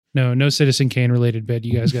No Citizen Kane related bit.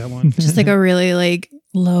 You guys got one? Just like a really like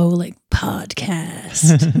low like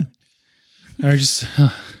podcast. Or just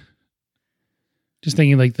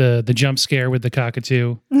thinking like the jump scare with the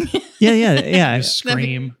cockatoo. Yeah.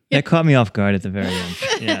 Scream. That caught me off guard at the very end.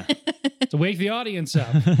 Yeah. To wake the audience up.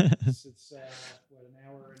 It's what, an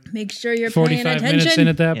hour and Make sure you're paying 45 attention. minutes in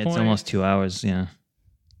at that point. It's almost 2 hours. Yeah.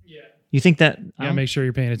 Yeah. You think that? Yeah, make sure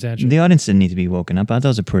you're paying attention. The audience didn't need to be woken up. I thought that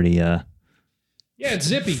was a pretty Yeah, it's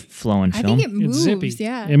zippy. flowing I film. think it moves. It's zippy.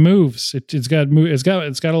 Yeah. It moves. It's got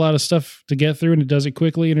a lot of stuff to get through, and it does it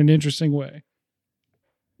quickly in an interesting way.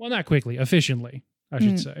 Well, not quickly, efficiently, I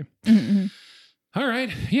should say. Mm-hmm. All right,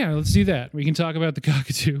 yeah, let's do that. We can talk about the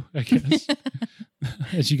cockatoo, I guess.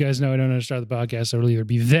 As you guys know, I don't know how to start the podcast, so it'll either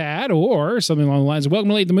be that or something along the lines of Welcome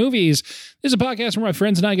to Late the Movies. This is a podcast where my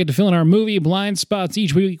friends and I get to fill in our movie blind spots.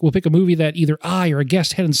 Each week, we'll pick a movie that either I or a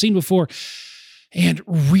guest hadn't seen before and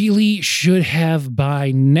really should have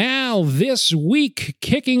by now. This week,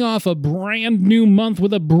 kicking off a brand new month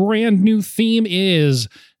with a brand new theme is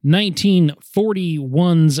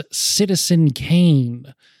 1941's Citizen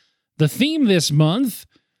Kane. The theme this month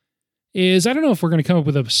is, I don't know if we're going to come up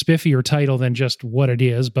with a spiffier title than just what it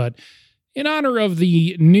is, but in honor of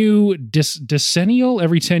the new decennial,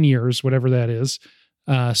 every 10 years, whatever that is,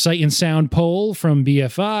 Sight and Sound poll from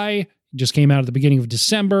BFI, just came out at the beginning of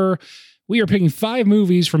December. We are picking 5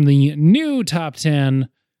 movies from the new top 10,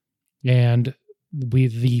 and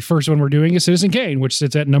the first one we're doing is Citizen Kane, which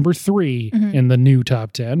sits at number 3 in the new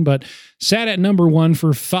top 10, but sat at number 1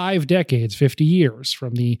 for 5 decades, 50 years,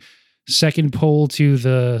 from the second poll to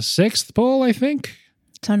the 6th poll, I think.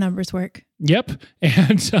 That's how numbers work. Yep.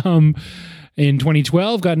 And in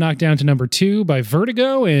 2012, got knocked down to number 2 by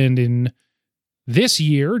Vertigo, and in this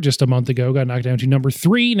year, just a month ago, got knocked down to number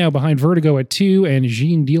 3, now behind Vertigo at 2 and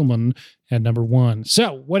Jean Dielman at number 1.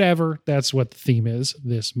 So, whatever, that's what the theme is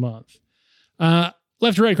this month. Left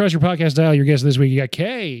to right across your podcast dial, your guest this week, you got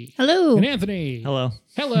Kay. Hello. And Anthony. Hello.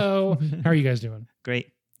 Hello. How are you guys doing?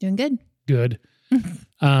 Great. Doing good. Good.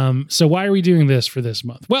 So why are we doing this for this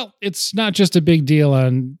month? Well, it's not just a big deal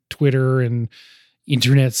on Twitter and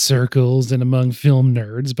internet circles and among film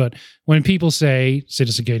nerds, but when people say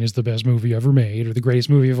Citizen Kane is the best movie ever made or the greatest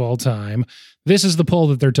movie of all time, this is the poll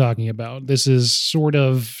that they're talking about. This is sort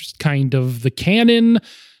of kind of the canon,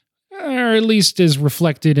 or at least is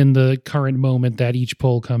reflected in the current moment that each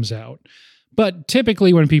poll comes out. But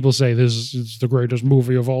typically when people say this is the greatest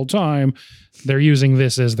movie of all time, they're using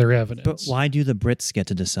this as their evidence. But why do the Brits get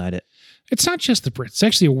to decide it? It's not just the Brits. It's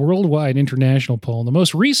actually a worldwide international poll. And the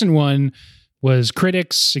most recent one was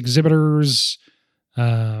critics, exhibitors,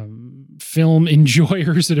 film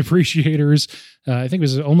enjoyers and appreciators. I think it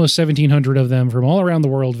was almost 1,700 of them from all around the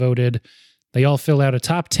world voted. They all fill out a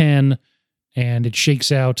top 10, and it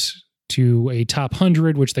shakes out to a top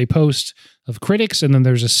 100, which they post of critics. And then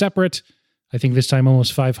there's a separate, I think this time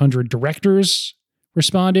almost 500 directors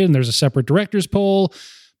responded, and there's a separate directors poll.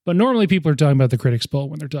 But normally people are talking about the critics poll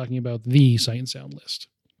when they're talking about the Sight and Sound list.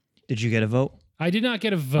 Did you get a vote? I did not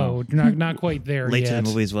get a vote. Not quite there Late yet. to the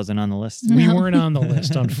Movies wasn't on the list. We weren't on the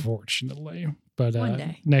list, unfortunately. But One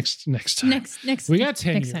day. next time. Next. We got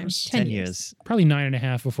 10 next years. Time. 10 years. Probably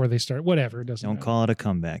 9.5 before they start. Whatever. It doesn't Don't matter. call it a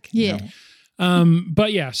comeback. you Yeah. know?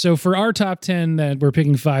 But yeah, so for our top 10 that we're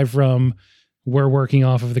picking 5 from, we're working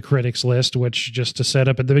off of the critics list, which just to set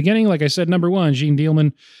up at the beginning, like I said, number 1, Jean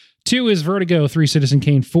Dielman. 2 is Vertigo. 3, Citizen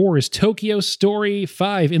Kane. 4 is Tokyo Story.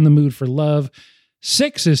 5, In the Mood for Love.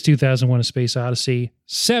 6 is 2001: A Space Odyssey.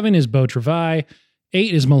 7 is Beau Travail.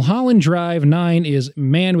 8 is Mulholland Drive. 9 is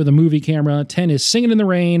Man with a Movie Camera. 10 is Singin' in the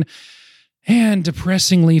Rain. And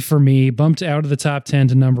depressingly for me, bumped out of the top 10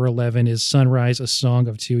 to number 11 is Sunrise: A Song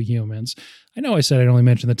of Two Humans. I know I said I'd only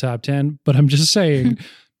mention the top 10, but I'm just saying,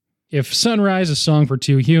 if Sunrise: A Song for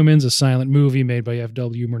Two Humans, a silent movie made by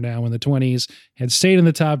F.W. Murnau in the 20s, had stayed in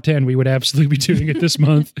the top 10, we would absolutely be doing it this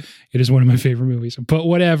month. It is one of my favorite movies. But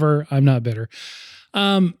whatever, I'm not bitter.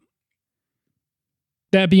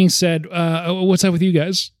 That being said, what's up with you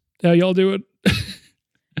guys? How y'all doing?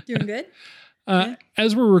 Doing good?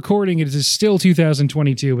 As we're recording, it is still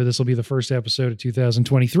 2022, but this will be the first episode of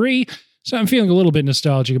 2023. So I'm feeling a little bit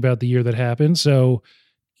nostalgic about the year that happened. So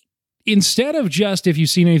instead of just if you've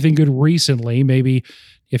seen anything good recently, maybe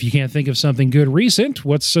if you can't think of something good recent,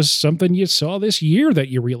 what's just something you saw this year that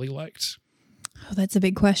you really liked? Oh, that's a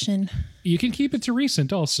big question. You can keep it to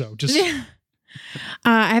recent also. Just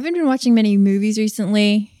I haven't been watching many movies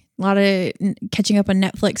recently. A lot of catching up on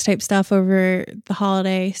Netflix type stuff over the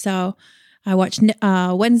holiday. So I watched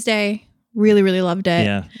Wednesday. Really, really loved it.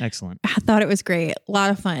 Yeah, excellent. I thought it was great. A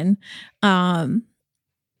lot of fun.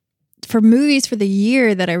 For movies for the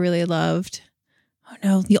year that I really loved, Oh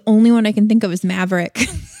no, the only one I can think of is Maverick.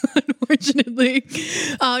 Unfortunately,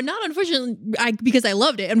 not unfortunately, because I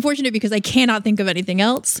loved it. Unfortunate because I cannot think of anything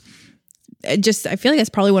else. I feel like that's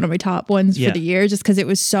probably one of my top ones for the year, just because it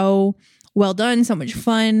was so well done, so much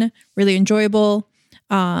fun, really enjoyable.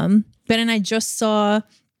 Ben and I just saw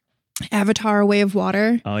Avatar: Way of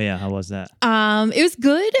Water. Oh yeah, how was that? It was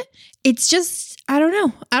good. It's just I don't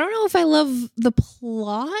know if I love the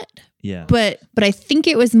plot. Yeah, but I think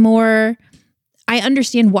it was more. I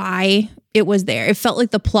understand why it was there. It felt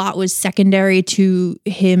like the plot was secondary to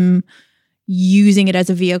him using it as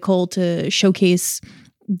a vehicle to showcase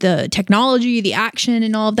the technology, the action,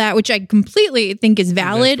 and all of that, which I completely think is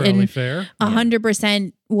valid and fair.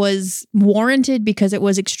 100% was warranted because it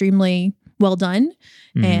was extremely well done,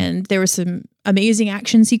 and there were some amazing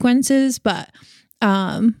action sequences. But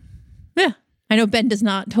yeah, I know Ben does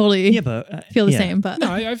not totally feel the same, but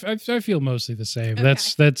no, I feel mostly the same. Okay.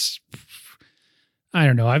 That's. I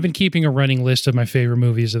don't know. I've been keeping a running list of my favorite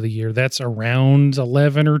movies of the year. That's around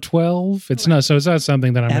 11 or 12. It's not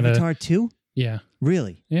something that I'm going to... Avatar 2? Yeah.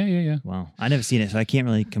 Really? Yeah. Wow. I never seen it, so I can't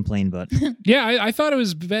really complain, but... Yeah, I thought it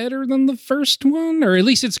was better than the first one, or at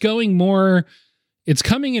least it's going more... It's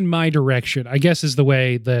coming in my direction, I guess is the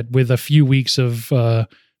way that with a few weeks of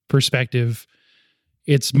perspective,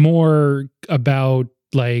 it's more about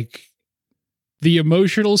like... the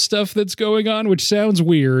emotional stuff that's going on, which sounds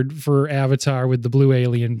weird for Avatar with the blue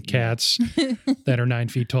alien cats that are 9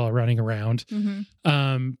 feet tall running around.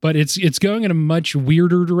 But it's going in a much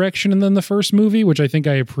weirder direction than the first movie, which I think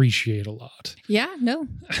I appreciate a lot. Yeah, no.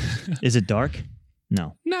 Is it dark?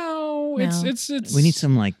 No. It's we need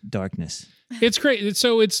some like darkness. It's great.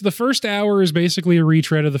 So it's the first hour is basically a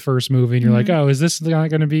retread of the first movie, and you're like, oh, is this not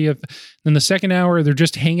going to be? Then the second hour, they're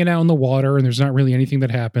just hanging out in the water, and there's not really anything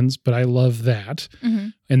that happens. But I love that,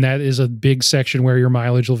 and that is a big section where your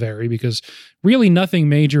mileage will vary because really nothing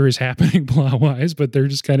major is happening plot wise, but they're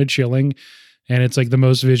just kind of chilling, and it's like the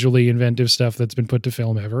most visually inventive stuff that's been put to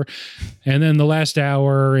film ever. And then the last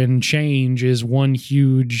hour and change is one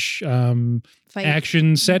huge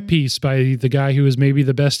action set piece by the guy who is maybe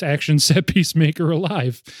the best action set piece maker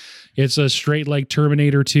alive. It's a straight like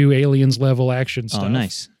Terminator 2 Aliens level action stuff. Oh,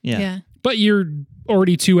 nice. Yeah. But you're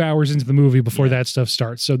already 2 hours into the movie before that stuff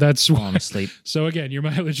starts. So that's falling asleep. So again, your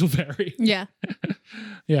mileage will vary. Yeah.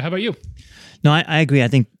 Yeah. How about you? No, I agree. I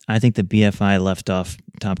think the BFI left off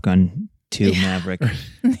Top Gun 2 Maverick.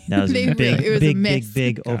 That was a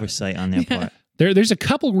big oversight on their part. There's a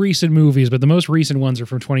couple recent movies, but the most recent ones are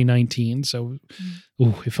from 2019. So,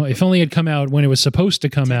 if only it had come out when it was supposed to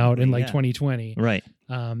come out in like 2020, right?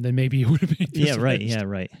 Then maybe it would have been.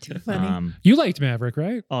 Right. Too funny. You liked Maverick,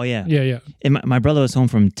 right? Oh yeah. And my brother was home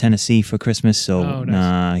from Tennessee for Christmas, so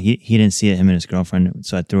nice. He didn't see it. Him and his girlfriend,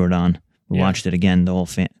 so I threw it on. We watched it again. The whole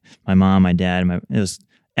my mom, my dad, it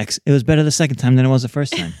was better the second time than it was the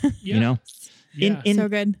first time. You know, so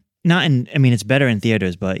good. It's better in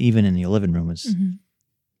theaters, but even in your living room is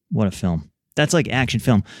what a film. That's like action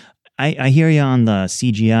film. I hear you on the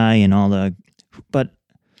CGI and all but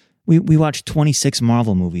we watched 26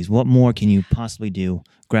 Marvel movies. What more can you possibly do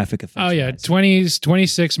graphic effects? Oh yeah,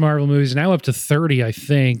 26 Marvel movies, now up to 30, I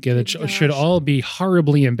think. And it should all be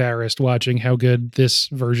horribly embarrassed watching how good this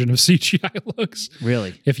version of CGI looks.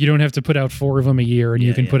 Really? If you don't have to put out 4 of them a year and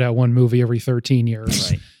you can put out one movie every 13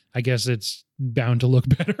 years. Right. I guess it's bound to look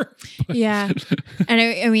better. Yeah. And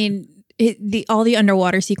I mean, all the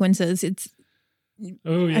underwater sequences, it's,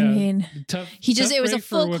 oh yeah. I mean, it was a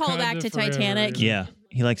full Wakanda callback to forever. Titanic. Yeah.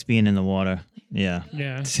 He likes being in the water. Yeah.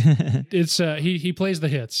 Yeah. It's he plays the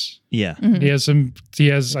hits. Yeah. He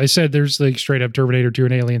has I said there's like straight up Terminator 2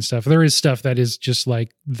 and Alien stuff. There is stuff that is just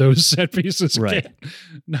like those set pieces. Right.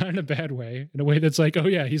 Not in a bad way. In a way that's like, oh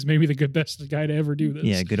yeah, he's maybe the best guy to ever do this.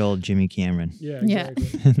 Yeah, good old Jimmy Cameron. Yeah,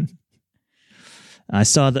 exactly. Yeah. I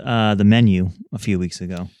saw the Menu a few weeks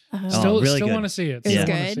ago. Still really good. Want to see it. It's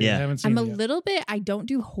good. I haven't seen I'm it yet. little bit. I don't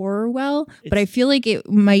do horror well, but I feel like it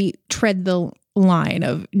might tread the line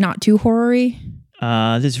of not too horror-y.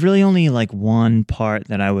 There's really only like one part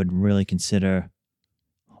that I would really consider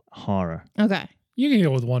horror. Okay. You can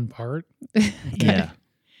go with one part. Okay. Yeah.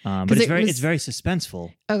 But it's very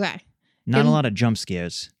suspenseful. Okay. Not a lot of jump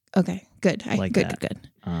scares. Okay. Good. Good.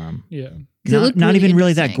 Yeah. Not even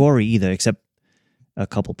really that gory either, except a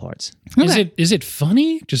couple parts. Okay. Is it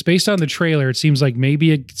funny? Just based on the trailer, it seems like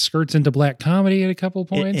maybe it skirts into black comedy at a couple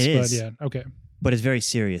points. It is. But yeah, okay. But it's very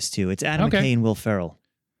serious too. It's Adam McKay and Will Ferrell.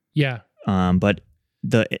 Yeah. But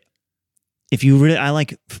if you really, I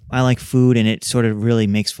like food, and it sort of really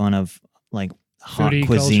makes fun of like hot foodie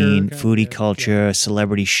cuisine, culture, foodie culture,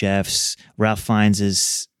 celebrity chefs. Ralph Fiennes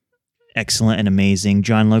is excellent and amazing.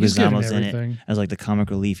 John He's good Leguizamo's in it everything. as like the comic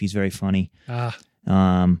relief. He's very funny. Ah,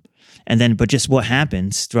 But just what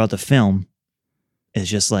happens throughout the film is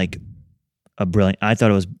just like a brilliant. I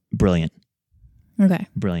thought it was brilliant. Okay.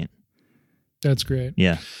 Brilliant. that's great.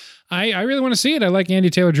 Yeah. I really want to see it. I like Andy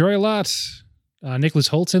Taylor-Joy a lot. Nicholas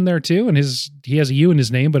Holt's in there too, and he has a U in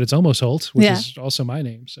his name, but it's almost Holt, which is also my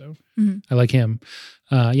name. So I like him.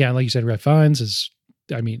 And like you said, Ralph Fiennes is,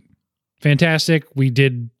 fantastic. We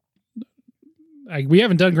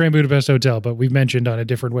haven't done Grand Budapest Hotel, but we've mentioned on a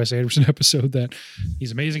different Wes Anderson episode that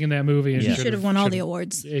he's amazing in that movie. And He should have won all the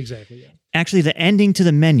awards. Exactly. Yeah. Actually, the ending to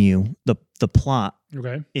the menu, the plot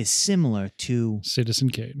Okay. is similar to Citizen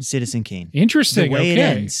Kane. Citizen Kane. Interesting. The way okay. it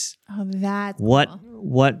ends. Oh, that's What cool.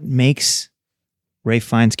 what makes Ray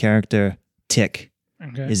Fiennes' character tick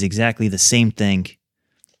Okay. is exactly the same thing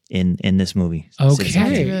in this movie. Okay. Citizen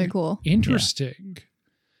That's Kane. really cool. Interesting.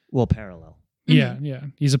 Well, parallel. Yeah. Yeah.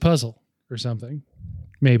 He's a puzzle or something.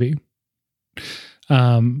 Maybe.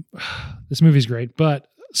 This movie's great, but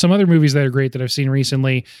some other movies that are great that I've seen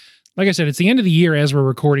recently. Like I said, it's the end of the year as we're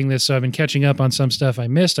recording this, so I've been catching up on some stuff I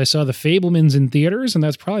missed. I saw The Fabelmans in theaters, and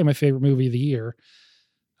that's probably my favorite movie of the year.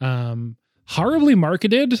 Horribly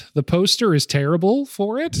marketed. The poster is terrible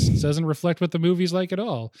for it. It doesn't reflect what the movie's like at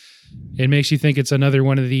all. It makes you think it's another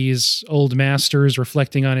one of these old masters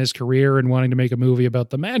reflecting on his career and wanting to make a movie about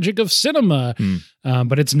the magic of cinema.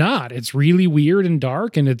 But it's not. It's really weird and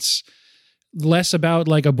dark, and it's less about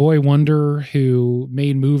like a boy wonder who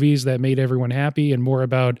made movies that made everyone happy and more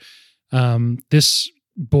about this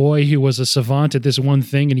boy who was a savant at this one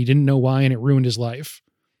thing and he didn't know why, and it ruined his life.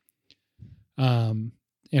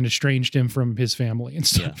 And estranged him from his family and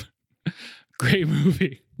stuff. Yeah. Great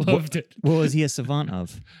movie. Loved it. What was he a savant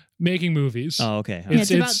of? Making movies. Oh, okay.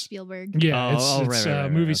 It's about Spielberg. Yeah, Oh, it's right, a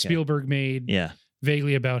movie okay. Spielberg made Yeah.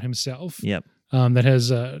 vaguely about himself. Yep. That has,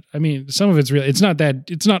 some of it's really, it's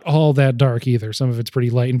not all that dark either. Some of it's pretty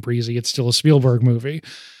light and breezy. It's still a Spielberg movie.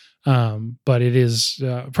 But it is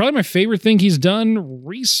probably my favorite thing he's done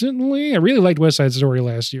recently. I really liked West Side Story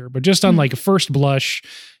last year, but just on like a first blush,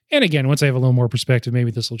 and again, once I have a little more perspective,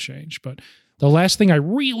 maybe this will change. But the last thing I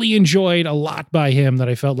really enjoyed a lot by him that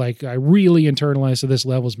I felt like I really internalized to this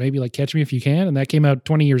level is maybe like Catch Me If You Can, and that came out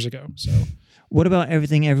 20 years ago. So What about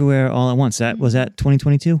Everything Everywhere All at Once? Was that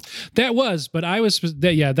 2022? that was, but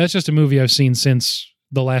that's just a movie I've seen since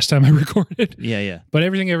the last time I recorded. Yeah. But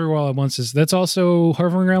Everything Everywhere All at Once that's also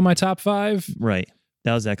hovering around my top 5. Right.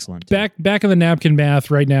 That was excellent. Back in the napkin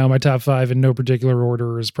bath right now, my top 5 in no particular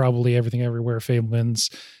order is probably Everything Everywhere,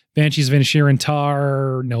 Fabelmans, Banshees of Inisherin,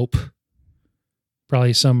 Tar. Nope.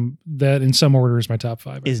 Probably that in some order is my top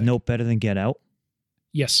 5. Is Nope better than Get Out?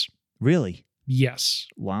 Yes. Really? Yes.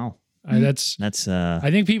 Wow. That's. I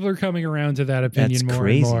think people are coming around to that opinion That's more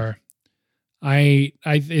crazy. and more.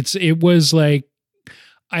 It was like,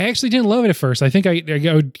 I actually didn't love it at first. I think I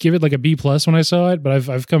would give it like a B+ when I saw it, but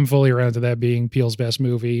I've come fully around to that being Peele's best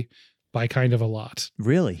movie by kind of a lot.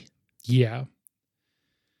 Really? Yeah.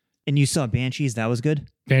 And you saw Banshees? That was good?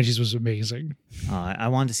 Banshees was amazing. I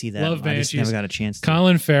wanted to see that. Love I just Banshees. never got a chance to.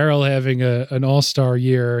 Colin Farrell having an all-star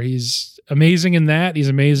year. He's amazing in that. He's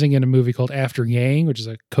amazing in a movie called After Yang, which is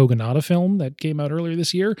a Kogonada film that came out earlier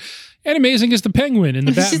this year. And amazing as the Penguin in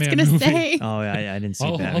the I was Batman just movie. gonna say. Oh, I didn't see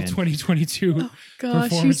All Batman. 2022 Gosh, he's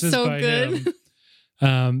performances so by good.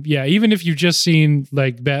 him. Even if you've just seen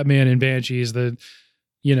like Batman and Banshees, the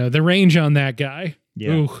range on that guy.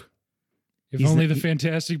 Yeah. Ooh. If He's only the- the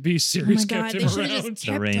Fantastic Beasts Oh series my God, kept they him should have around. just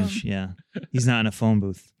The kept range, him. yeah. He's not in a phone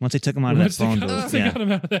booth. Once they took him out of that Once they phone got- booth, they yeah. got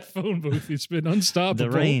him out of that phone booth. It's been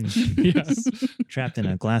unstoppable. The range. Yes. Trapped in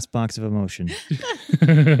a glass box of emotion.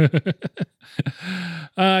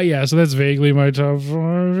 So that's vaguely my top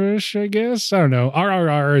 5-ish, I guess. I don't know.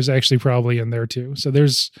 RRR is actually probably in there too. So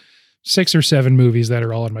there's 6 or 7 movies that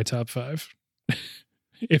are all in my top 5.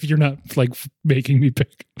 If you're not like making me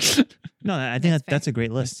pick. No, I think That's that's a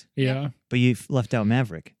great list. Yeah. But you've left out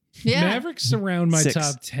Maverick. Yeah. Mavericks around my 6.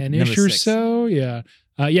 top 10-ish Number or 6. so. Yeah.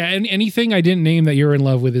 And anything I didn't name that you're in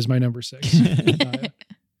love with is my number 6.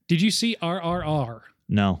 Did you see RRR?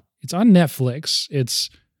 No. It's on Netflix.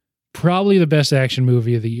 It's probably the best action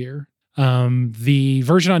movie of the year. The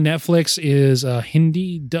version on Netflix is a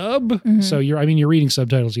Hindi dub. Mhm. So you're reading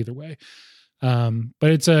subtitles either way.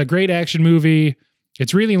 But it's a great action movie.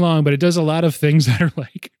 It's really long, but it does a lot of things that are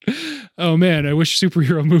like, oh man, I wish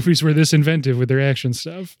superhero movies were this inventive with their action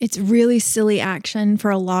stuff. It's really silly action for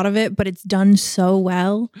a lot of it, but it's done so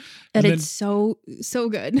well that And it's so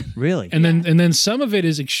good. Really? And then some of it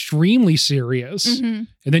is extremely serious. Mhm.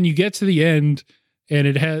 And then you get to the end And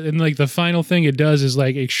it has, and like the final thing it does is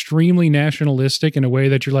like extremely nationalistic in a way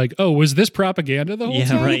that you're like, oh, was this propaganda the whole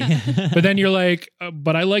time? Right. But then you're like,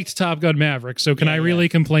 but I liked Top Gun Maverick, so can I really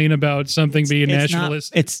complain about something being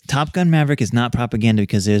nationalistic? It's Top Gun Maverick is not propaganda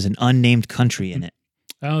because there's an unnamed country in it.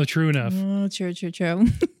 Oh, true enough. Oh, true.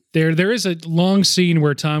 There is a long scene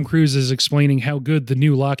where Tom Cruise is explaining how good the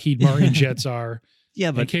new Lockheed Martin jets are. Yeah,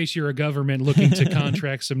 in but case you're a government looking to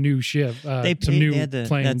contract some new ship, they some new that's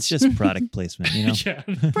planes. just product placement, you know. Yeah.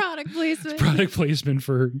 Product placement. Product placement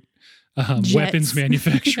for Jets. weapons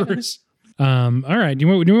manufacturers. All right. Do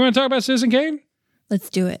we want to talk about Citizen Kane? Let's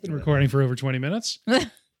do it. Been recording for over 20 minutes.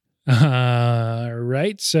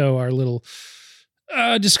 Right. So our little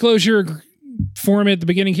disclosure form at the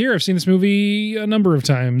beginning here. I've seen this movie a number of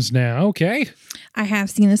times now. Okay. I have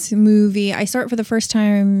seen this movie. I saw it for the first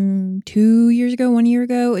time 2 years ago, 1 year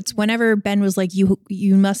ago. It's whenever Ben was like, you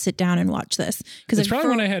must sit down and watch this. It's probably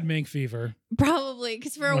when I had mink fever. Probably,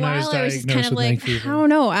 because for a When I was while I was just diagnosed kind of with like, mink fever. I don't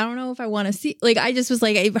know. I don't know if I want to see. Like, I just was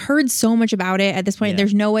like, I've heard so much about it at this point. Yeah.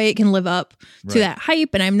 There's no way it can live up to that hype.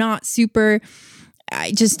 And I'm not super,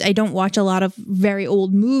 I don't watch a lot of very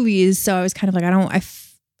old movies. So I was kind of like,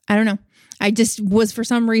 I don't know. I just was for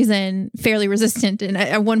some reason fairly resistant. And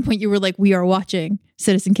at one point you were like, we are watching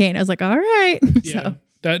Citizen Kane. I was like, all right. Yeah.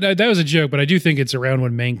 That was a joke, but I do think it's around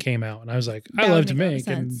when Mank came out. And I was like, I That would loved make a lot of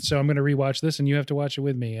Mank. And sense. so I'm going to rewatch this and you have to watch it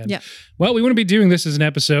with me. And Yeah. well, we wouldn't be doing this as an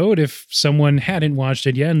episode if someone hadn't watched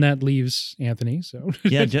it yet. And that leaves Anthony. So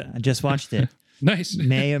Yeah, I just watched it. nice.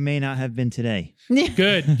 May or may not have been today.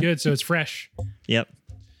 Good. So it's fresh. Yep.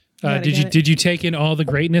 Gotta get it. Did you take in all the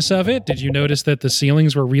greatness of it? Did you notice that the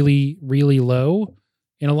ceilings were really, really low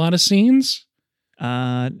in a lot of scenes?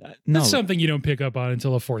 No, That's something you don't pick up on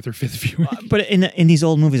until a fourth or fifth viewing. but in these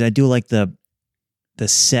old movies, I do like the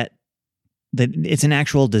set. That it's an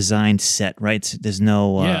actual designed set, right? There's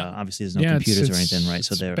no obviously there's no computers or anything, right?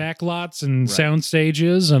 So they're backlots and sound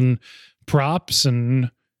stages and props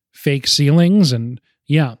and fake ceilings and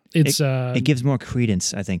it gives more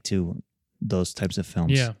credence, I think, to those types of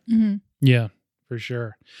films. Yeah. Mm-hmm. Yeah, for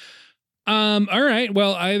sure. All right.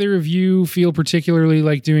 Well, either of you feel particularly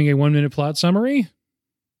like doing a 1 minute plot summary?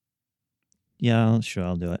 Yeah, sure,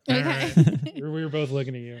 I'll do it. All Okay. right. We were both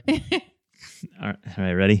looking at you. All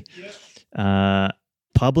right, ready?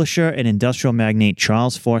 Publisher and industrial magnate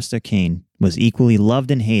Charles Foster Kane was equally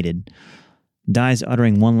loved and hated. Dies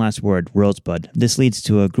uttering one last word, Rosebud. This leads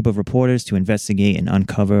to a group of reporters to investigate and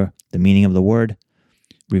uncover the meaning of the word,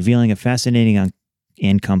 revealing a fascinating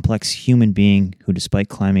and complex human being who, despite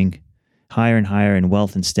climbing higher and higher in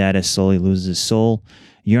wealth and status, slowly loses his soul,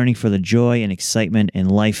 yearning for the joy and excitement in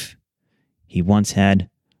life he once had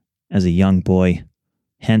as a young boy.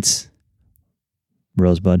 Hence,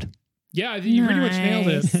 Rosebud. Yeah, I think you pretty much nailed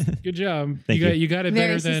Nice. it. Good job. Thank You got it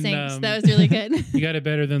Very better than succinct. That was really good. you got it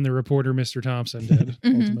better than the reporter Mr. Thompson did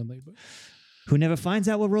ultimately. But Who never finds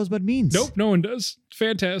out what Rosebud means. nope, no one does.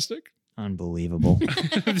 Fantastic. Unbelievable.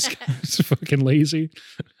 This guy's fucking lazy.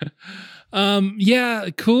 Yeah,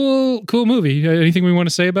 cool movie. Anything we want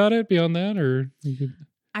to say about it beyond that, or you could...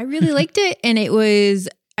 I really liked it. And it was,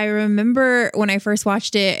 I remember when I first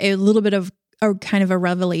watched it, a little bit of a kind of a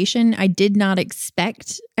revelation. I did not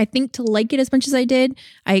expect, I think, to like it as much as I did.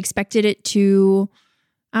 I expected it to,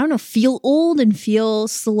 I don't know, feel old and feel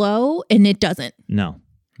slow, and it doesn't. No.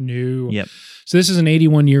 Yep. So this is an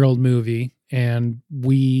 81-year-old movie, and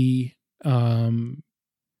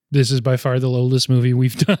this is by far the oldest movie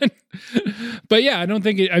we've done. But yeah, I don't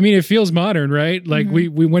think it feels modern, right? Like we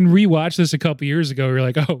when we watched this a couple years ago, we were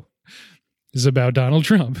like, oh, this is about Donald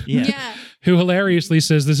Trump. Yeah. Who hilariously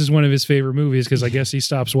says this is one of his favorite movies because I guess he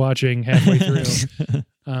stops watching halfway through.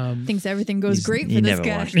 Thinks everything goes great he for this never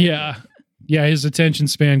guy. watched it. Yeah. Yeah, his attention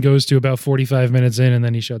span goes to about 45 minutes in and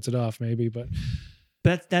then he shuts it off maybe, but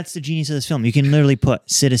That's the genius of this film. You can literally put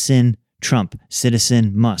Citizen Trump,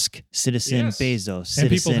 Citizen Musk, Citizen Yes. Bezos, And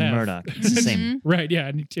people Citizen have. Murdoch. It's the same. right, yeah,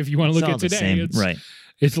 and if you want to It's look all at the today, same. it's Right.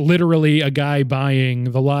 it's literally a guy buying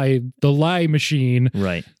the lie machine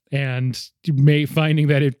Right. and finding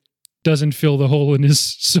that it doesn't fill the hole in his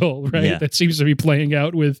soul, right? Yeah. That seems to be playing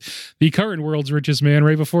out with the current world's richest man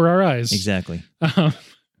right before our eyes. Exactly.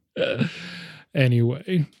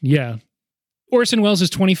 Anyway, yeah. Orson Welles is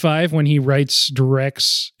 25 when he writes,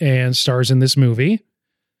 directs, and stars in this movie.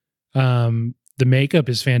 The makeup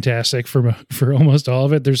is fantastic for almost all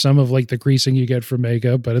of it. There's some of like the creasing you get from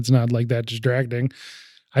makeup, but it's not like that distracting.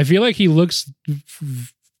 I feel like he looks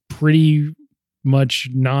pretty much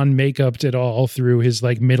non-makeuped at all through his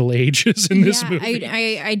like middle ages in this movie.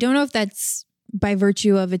 I don't know if that's by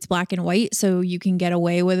virtue of it's black and white, so you can get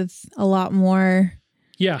away with a lot more.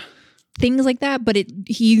 Yeah. things like that, but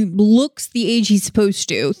he looks the age he's supposed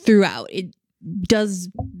to throughout. It does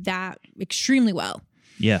that extremely well.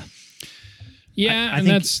 Yeah. Yeah, I and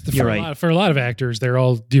think that's you're right. For a lot of actors, they're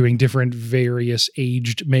all doing different various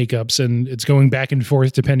aged makeups, and it's going back and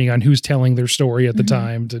forth depending on who's telling their story at the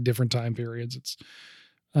time to different time periods. It's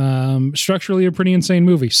structurally a pretty insane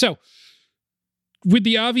movie. So, with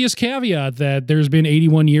the obvious caveat that there's been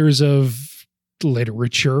 81 years of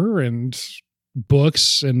literature and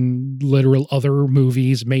books and literal other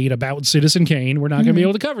movies made about Citizen Kane, we're not going to be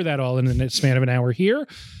able to cover that all in the span of an hour here.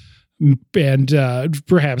 And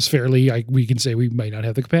perhaps fairly, we can say we might not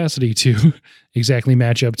have the capacity to exactly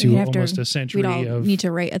match up to almost a century of... need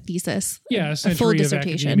to write a thesis. Yeah, a full century of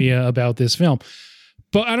academia about this film.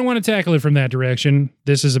 But I don't want to tackle it from that direction.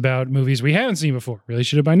 This is about movies we haven't seen before. Really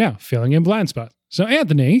should have by now. Filling in blind spot. So,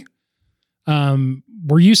 Anthony,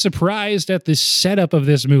 were you surprised at the setup of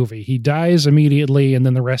this movie? He dies immediately, and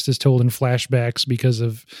then the rest is told in flashbacks because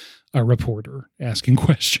of a reporter asking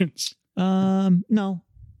questions. No.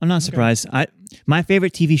 I'm not surprised. My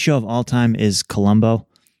favorite TV show of all time is Columbo.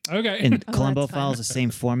 Okay. And Columbo follows the same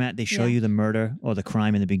format. They show you the murder or the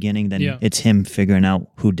crime in the beginning, then Yeah. it's him figuring out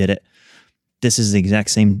who did it. This is the exact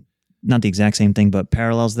same, not the exact same thing, but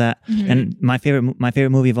parallels that. And my favorite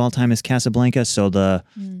movie of all time is Casablanca. So the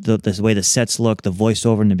way the sets look, the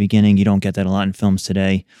voiceover in the beginning, you don't get that a lot in films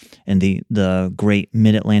today, and the great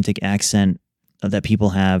mid-Atlantic accent that people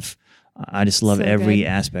have. I just love So every good.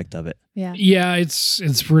 aspect of it. Yeah. Yeah,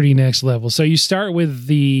 it's pretty next level. So you start with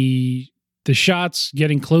the shots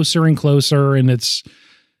getting closer and closer, and it's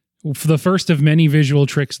the first of many visual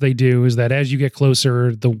tricks they do is that as you get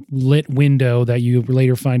closer, the lit window that you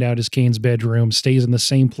later find out is Kane's bedroom stays in the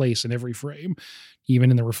same place in every frame,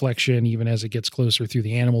 even in the reflection, even as it gets closer through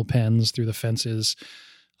the animal pens, through the fences,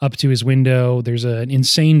 up to his window. There's an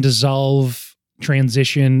insane dissolve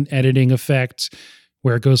transition editing effect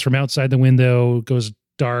where it goes from outside the window, goes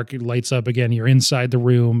dark, it lights up again. You're inside the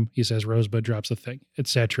room. He says Rosebud drops a thing,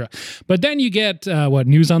 etc. But then you get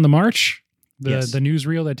News on the March, the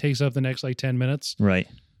newsreel that takes up the next 10 minutes. Right.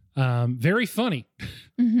 Very funny.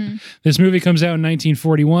 This movie comes out in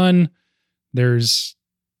 1941. There's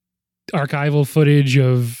archival footage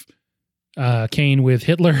of Kane with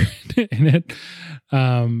Hitler in it,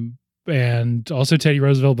 and also Teddy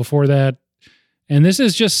Roosevelt before that. And this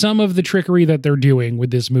is just some of the trickery that they're doing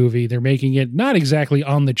with this movie. They're making it not exactly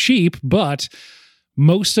on the cheap, but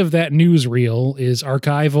most of that newsreel is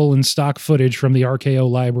archival and stock footage from the RKO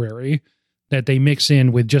library that they mix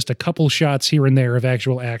in with just a couple shots here and there of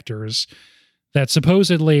actual actors that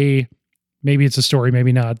supposedly, maybe it's a story,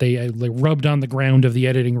 maybe not, they rubbed on the ground of the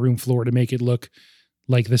editing room floor to make it look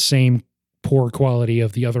like the same poor quality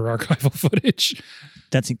of the other archival footage.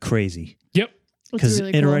 That's crazy. Yep. Because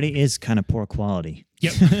really it cool. already is kind of poor quality.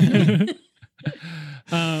 Yep. Yeah.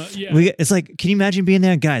 It's like, can you imagine being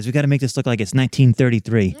there? Guys, we got to make this look like it's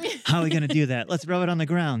 1933. How are we going to do that? Let's rub it on the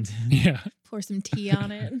ground. Yeah. Pour some tea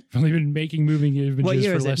on it. I've only been making moving images What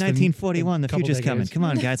year for is it? less than 1941. a The couple future's coming. decades. Come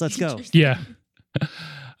on, guys. Let's go. Yeah.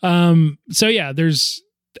 So yeah, there's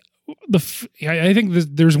I think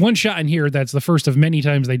there's one shot in here that's the first of many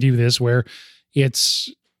times they do this where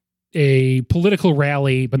it's a political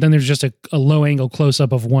rally, but then there's just a low angle close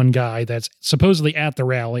up of one guy that's supposedly at the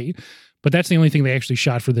rally. But that's the only thing they actually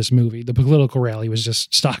shot for this movie. The political rally was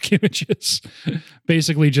just stock images,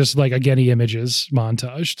 basically just like a Getty Images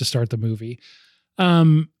montage to start the movie.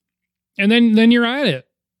 And then you're at it.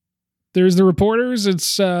 There's the reporters.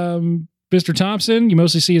 It's Mr. Thompson. You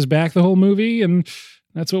mostly see his back the whole movie, and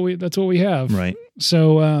that's what we have. Right.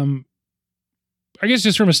 So I guess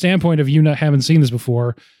just from a standpoint of you not having seen this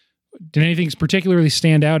before, did anything particularly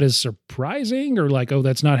stand out as surprising or like, oh,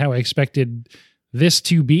 that's not how I expected this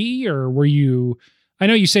to be? Or were you, I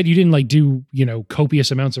know you said you didn't do,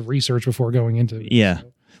 copious amounts of research before going into it. Yeah.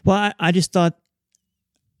 So. Well, I just thought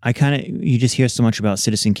you just hear so much about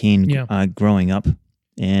Citizen Kane growing up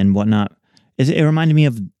and whatnot. It reminded me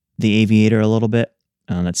of The Aviator a little bit.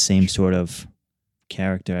 That same sort of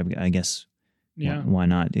character, I guess. Yeah. Why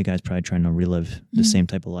not? You guys probably trying to relive the same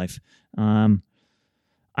type of life.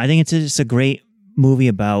 I think it's just a great movie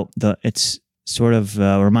about it's sort of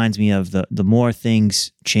reminds me of the more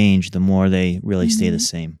things change, the more they really stay the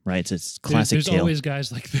same, right? It's classic There's tale. always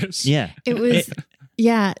guys like this. Yeah. It was,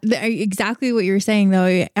 exactly what you were saying,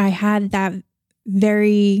 though. I had that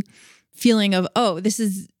very feeling of, oh, this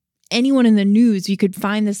is anyone in the news. You could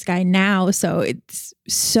find this guy now. So it's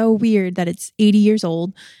so weird that it's 80 years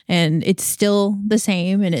old and it's still the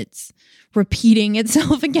same and it's repeating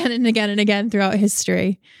itself again and again and again throughout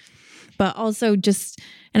history. But also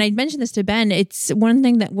and I mentioned this to Ben, it's one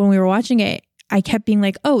thing that when we were watching it, I kept being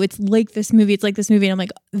like, oh, it's like this movie. It's like this movie. And I'm like,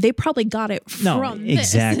 they probably got it from this.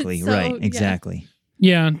 Exactly. So, right. yeah. Exactly.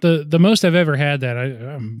 Yeah, the most I've ever had that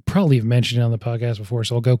I'm probably have mentioned it on the podcast before,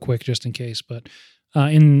 so I'll go quick just in case. But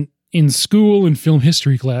in school in film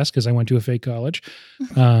history class, because I went to a fake college,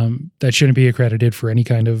 that shouldn't be accredited for any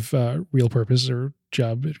kind of real purpose or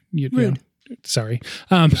job. Rude. Sorry.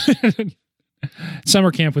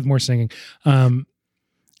 Summer camp with more singing. That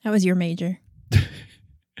was your major.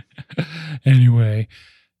 Anyway,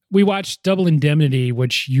 we watched Double Indemnity,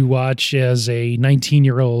 which you watch as a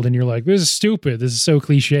 19-year-old, and you're like, this is stupid. This is so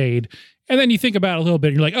cliched. And then you think about it a little bit,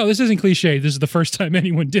 and you're like, oh, this isn't cliched. This is the first time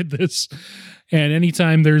anyone did this. And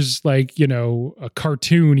anytime there's like, a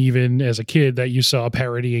cartoon, even as a kid, that you saw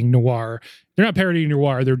parodying noir, they're not parodying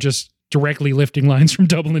noir. They're just directly lifting lines from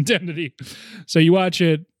Double Indemnity. So you watch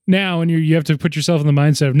it now, and you have to put yourself in the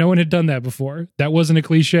mindset of no one had done that before. That wasn't a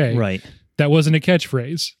cliche. Right. That wasn't a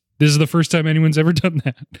catchphrase. This is the first time anyone's ever done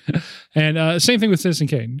that. And same thing with Citizen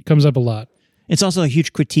Kane. It comes up a lot. It's also a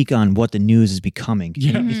huge critique on what the news is becoming.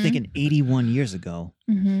 Yeah. You're thinking 81 years ago,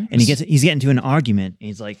 and he's getting to an argument. And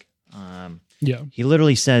he's like, he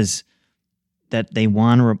literally says that they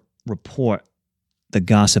want to report the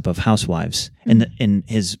gossip of housewives, and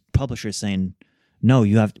his publisher is saying, no,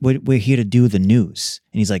 we're here to do the news.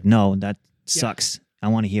 And he's like, no, that sucks. I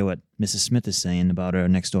want to hear what Mrs. Smith is saying about her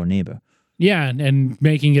next door neighbor. Yeah, and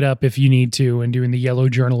making it up if you need to, and doing the yellow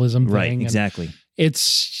journalism thing. Right, exactly. And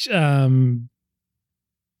it's,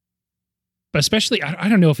 especially, I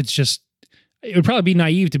don't know if it's just, it would probably be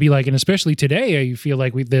naive to be like, and especially today, I feel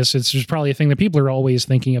like with this, it's just probably a thing that people are always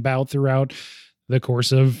thinking about throughout the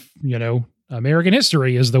course of, American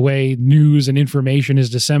history, is the way news and information is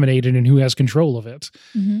disseminated and who has control of it.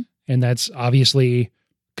 Mm-hmm. And that's obviously,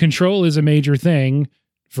 control is a major thing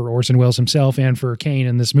for Orson Welles himself and for Kane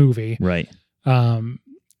in this movie. Right. And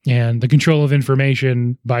the control of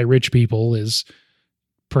information by rich people is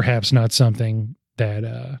perhaps not something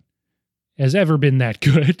that has ever been that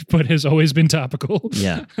good, but has always been topical.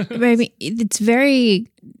 Yeah. But I mean, it's very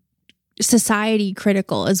society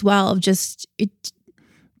critical as well, of just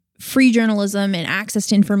free journalism and access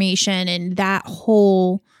to information, and that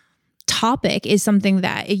whole topic is something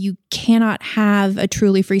that you cannot have a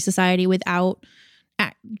truly free society without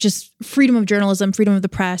just freedom of journalism, freedom of the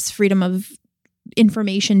press, freedom of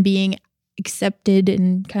information being accepted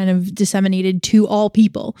and kind of disseminated to all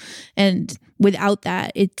people. And without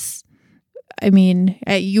that, you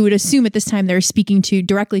would assume at this time they're speaking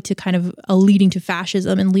directly to kind of leading to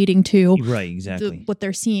fascism and leading to right, exactly what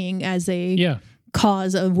they're seeing as a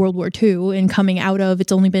cause of World War II and coming out of.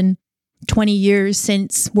 It's only been 20 years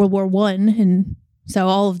since World War I, and so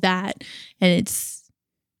all of that, and it's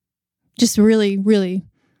just really, really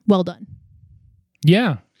well done.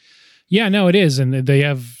 Yeah. Yeah, no, it is. And they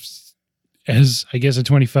have, as I guess a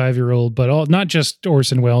 25-year-old, but not just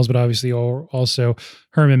Orson Welles, but obviously also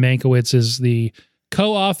Herman Mankiewicz is the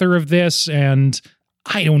co-author of this. And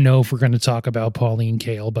I don't know if we're going to talk about Pauline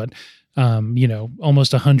Kael, but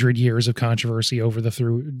almost 100 years of controversy over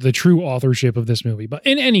the true authorship of this movie. But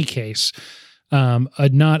in any case,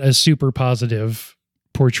 not a super positive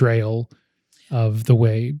portrayal of the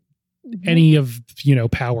way any of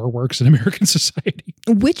power works in American society.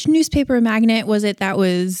 Which newspaper magnate was it that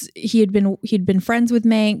was he'd been friends with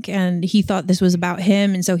Mank, and he thought this was about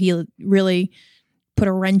him, and so he really put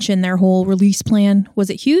a wrench in their whole release plan? Was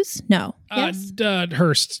it Hughes? No. Yes?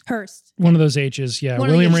 Hearst. Hearst. One of those H's. Yeah.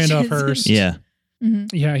 William Randolph Hearst. Yeah.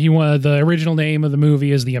 Mm-hmm. Yeah. He was the original name of the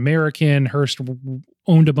movie is The American. Hearst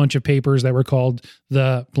owned a bunch of papers that were called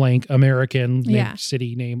The Blank American,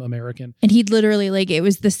 city name American. And he'd literally it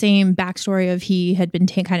was the same backstory of he had been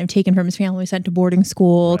kind of taken from his family, sent to boarding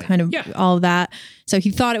school, all of that. So he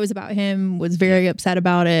thought it was about him, was very upset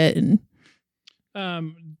about it, and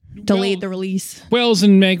delayed the release. Welles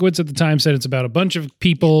and Mankiewicz at the time said it's about a bunch of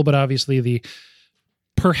people, but obviously the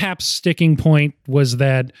perhaps sticking point was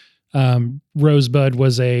that Rosebud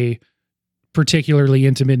was a particularly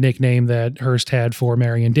intimate nickname that Hearst had for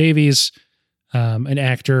Marion Davies, an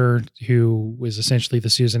actor who was essentially the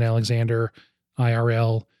Susan Alexander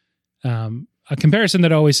IRL. A comparison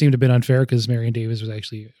that always seemed a bit unfair because Marion Davies was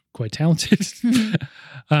actually quite talented.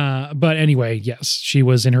 But anyway, yes, she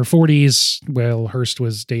was in her 40s. Well, Hearst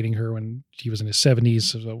was dating her when he was in his 70s.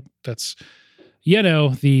 So that's,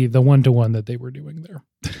 the one-to-one that they were doing there.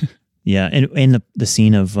 Yeah. And in the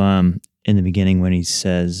scene of, in the beginning when he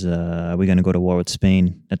says, are we going to go to war with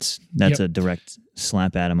Spain? That's a direct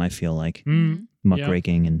slap at him, I feel like.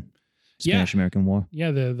 Muckraking and Spanish-American War.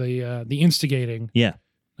 Yeah, the instigating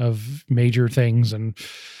of major things. And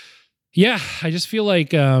I just feel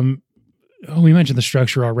like we mentioned the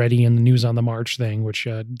structure already in the News on the March thing, which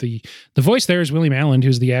the voice there is William Allen,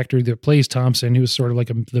 who's the actor that plays Thompson, who's sort of like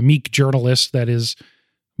the meek journalist that is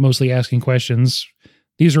mostly asking questions.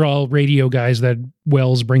 These are all radio guys that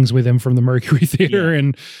Wells brings with him from the Mercury Theater,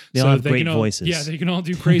 and they all have great voices. Yeah, they can all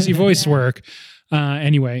do crazy voice work.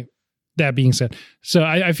 Anyway, that being said, so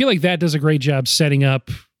I feel like that does a great job setting up.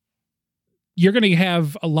 You're going to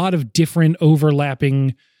have a lot of different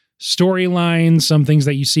overlapping storylines, some things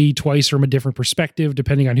that you see twice from a different perspective,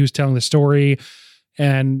 depending on who's telling the story.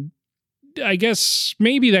 And I guess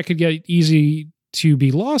maybe that could get easy to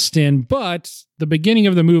be lost in, but the beginning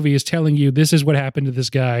of the movie is telling you this is what happened to this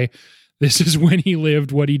guy. This is when he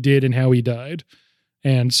lived, what he did, and how he died.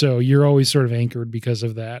 And so you're always sort of anchored because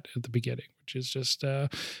of that at the beginning, which is just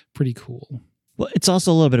pretty cool. Well, it's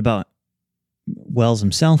also a little bit about Wells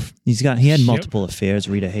himself. He had multiple affairs,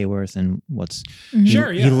 Rita Hayworth, and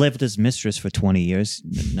he lived with his mistress for 20 years.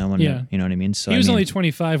 No one, you know what I mean? So he was only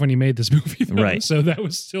 25 when he made this movie, though, right? So that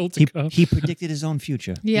was still to come. He predicted his own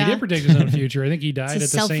future. Yeah. He did predict his own future. I think he died at the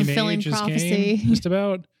same age as prophecy. Kane. Just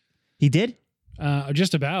about. He did?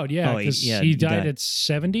 Just about, yeah. Because he died at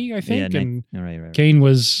 70, I think. And right. Kane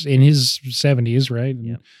was in his 70s, right?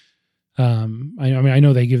 And, I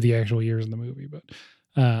know they give the actual years in the movie,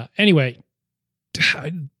 but anyway.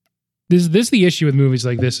 This is the issue with movies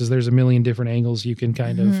like this is there's a million different angles you can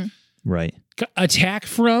kind of attack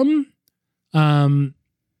from. I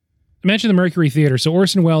mentioned the Mercury Theater. So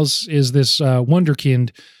Orson Welles is this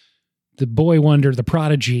wonderkind, the boy wonder, the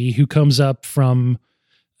prodigy who comes up from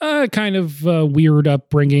kind of weird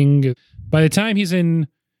upbringing. By the time he's in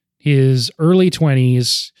his early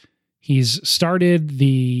 20s, he's started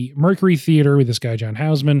the Mercury Theater with this guy, John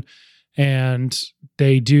Houseman, and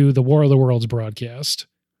they do the War of the Worlds broadcast,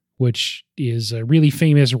 which is a really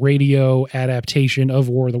famous radio adaptation of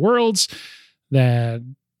War of the Worlds that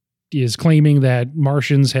is claiming that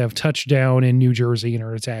Martians have touched down in New Jersey and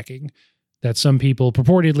are attacking, that some people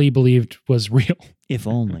purportedly believed was real. If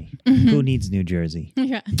only. Who needs New Jersey?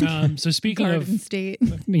 Yeah. So speaking Garden of, State.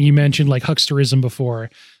 You mentioned like hucksterism before,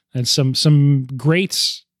 and some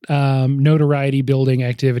great notoriety building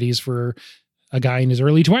activities for a guy in his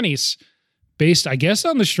early 20s, based, I guess,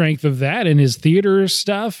 on the strength of that and his theater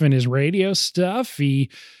stuff and his radio stuff. He,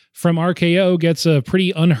 from RKO, gets a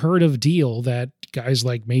pretty unheard of deal that guys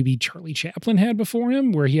like maybe Charlie Chaplin had before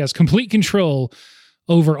him, where he has complete control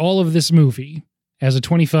over all of this movie as a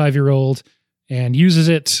 25-year-old and uses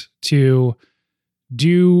it to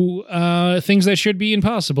do things that should be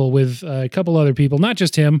impossible with a couple other people, not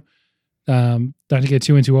just him. Not to get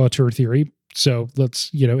too into auteur theory, so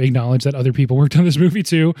let's acknowledge that other people worked on this movie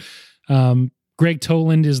too. Greg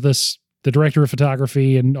Toland is the director of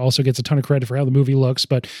photography and also gets a ton of credit for how the movie looks,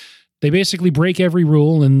 but they basically break every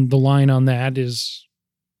rule, and the line on that is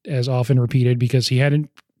as often repeated because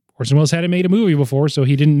Orson Welles hadn't made a movie before, so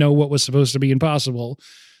he didn't know what was supposed to be impossible.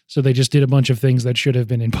 So they just did a bunch of things that should have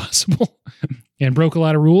been impossible and broke a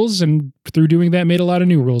lot of rules, and through doing that made a lot of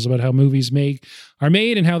new rules about how movies are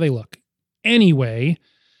made and how they look. Anyway,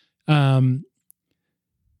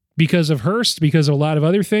 because of Hearst, because of a lot of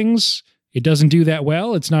other things, it doesn't do that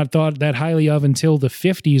well. It's not thought that highly of until the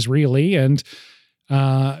 50s, really. And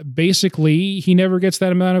basically, he never gets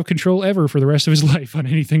that amount of control ever for the rest of his life on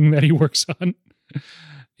anything that he works on,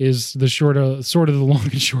 is the sort of the long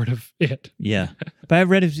and short of it. Yeah. But I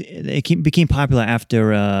read it became popular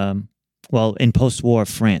after, in post-war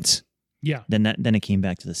France. Yeah. Then it came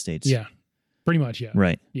back to the States. Yeah. Pretty much, yeah.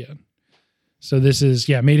 Right. Yeah. So this is,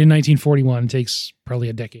 made in 1941. Takes probably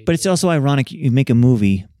a decade. But it's also ironic you make a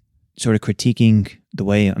movie sort of critiquing the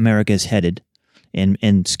way America is headed and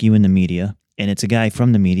skewing the media. And it's a guy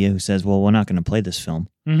from the media who says, well, we're not going to play this film.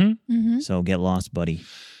 So get lost, buddy.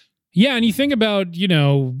 Yeah, and you think about,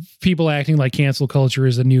 people acting like cancel culture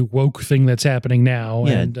is a new woke thing that's happening now.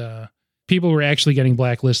 Yeah. And people were actually getting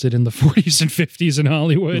blacklisted in the 40s and 50s in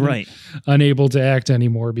Hollywood. Right. Unable to act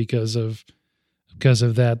anymore because of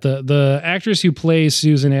that. The actress who plays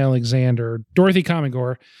Susan Alexander, Dorothy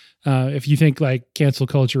Comingore, if you think like cancel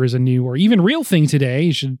culture is a new or even real thing today,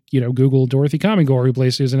 you should, Google Dorothy Comingore, who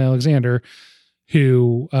plays Susan Alexander,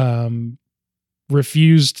 who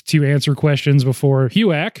refused to answer questions before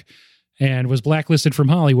HUAC and was blacklisted from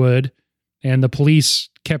Hollywood. And the police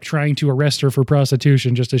kept trying to arrest her for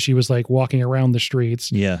prostitution just as she was like walking around the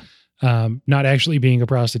streets. Yeah. Not actually being a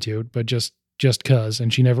prostitute, but just cause.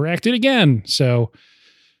 And she never acted again. So,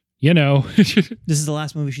 This is the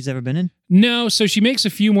last movie she's ever been in? No. So she makes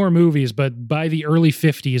a few more movies, but by the early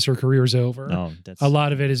 50s, her career's over. Oh, a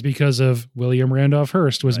lot of it is because of William Randolph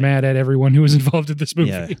Hearst was mad at everyone who was involved in this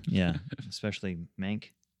movie. Yeah. Especially Mank.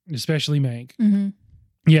 Especially Mank. Mm-hmm.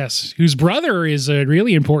 Yes, whose brother is a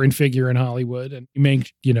really important figure in Hollywood, and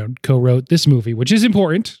Mank, co-wrote this movie, which is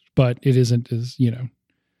important, but it isn't as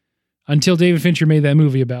until David Fincher made that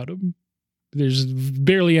movie about him. There's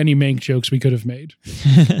barely any Mank jokes we could have made.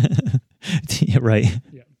 Yeah, right.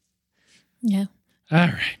 Yeah. All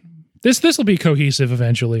right, this will be cohesive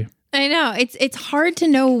eventually. I know it's hard to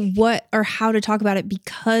know what or how to talk about it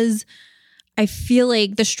because I feel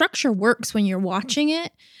like the structure works when you're watching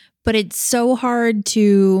it, but it's so hard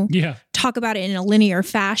to talk about it in a linear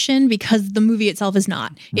fashion because the movie itself is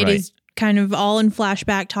not. It is kind of all in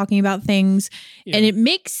flashback talking about things and it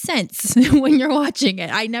makes sense when you're watching it.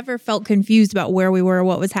 I never felt confused about where we were or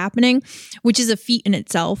what was happening, which is a feat in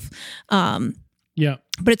itself.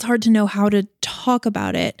 But it's hard to know how to talk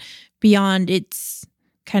about it beyond it's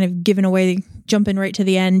kind of given away, jumping right to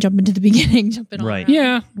the end, jumping to the beginning, jumping all around.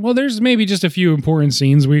 Yeah. Well, there's maybe just a few important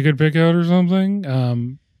scenes we could pick out or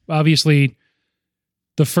something. Obviously,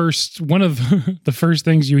 one of the first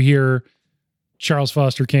things you hear Charles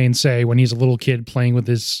Foster Kane say when he's a little kid playing with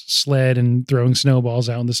his sled and throwing snowballs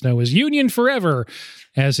out in the snow is "Union Forever,"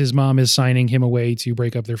 as his mom is signing him away to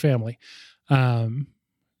break up their family.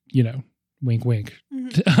 Wink, wink.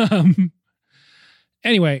 Mm-hmm.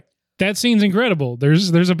 Anyway, that scene's incredible. There's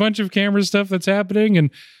a bunch of camera stuff that's happening, and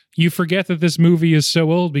you forget that this movie is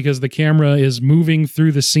so old because the camera is moving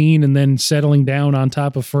through the scene and then settling down on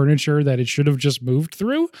top of furniture that it should have just moved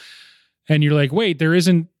through. And you're like, wait, there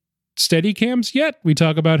isn't Steadicams yet? We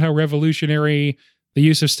talk about how revolutionary the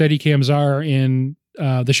use of Steadicams are in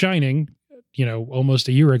The Shining, almost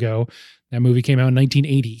a year ago. That movie came out in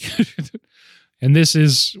 1980. And this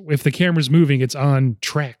is, if the camera's moving, it's on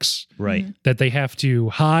tracks. Right. That they have to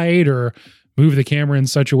hide or move the camera in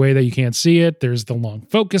such a way that you can't see it. There's the long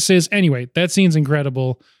focuses. Anyway, that scene's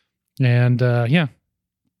incredible. And the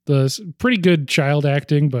pretty good child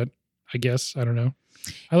acting, but I guess, I don't know.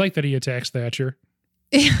 I like that he attacks Thatcher.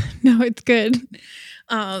 No, it's good.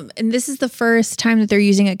 And this is the first time that they're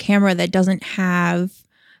using a camera that doesn't have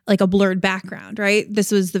like a blurred background, right?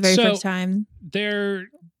 This was the very first time. They're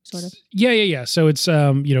sort of. Yeah. So it's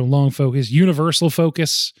long focus, universal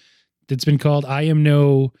focus. That's been called. I am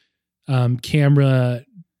no camera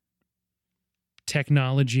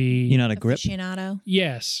technology. You're not a grip. Aficionado.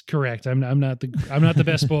 Yes, correct. I'm not the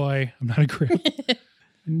best boy. I'm not a grip.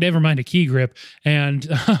 Never mind a key grip. And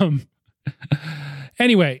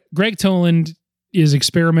anyway, Greg Toland is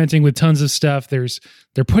experimenting with tons of stuff.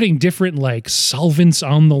 They're putting different like solvents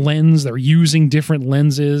on the lens. They're using different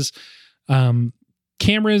lenses.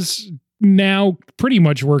 Cameras now pretty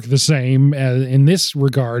much work the same in this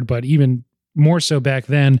regard, but even more so back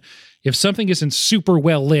then. If something isn't super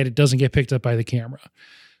well lit, it doesn't get picked up by the camera.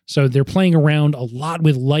 So they're playing around a lot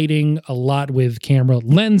with lighting, a lot with camera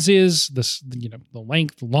lenses, the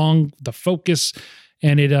length, the focus,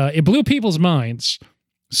 and it blew people's minds.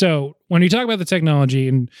 So when you talk about the technology,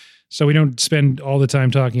 and so we don't spend all the time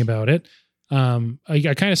talking about it,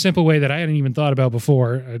 a kind of simple way that I hadn't even thought about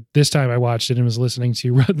before. This time I watched it and was listening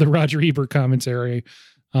to the Roger Ebert commentary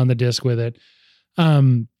on the disc with it.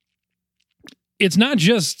 It's not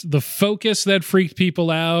just the focus that freaked people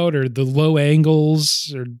out or the low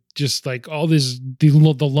angles or just like all this, the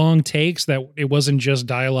long takes, that it wasn't just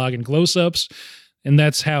dialogue and close-ups. And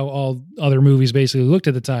that's how all other movies basically looked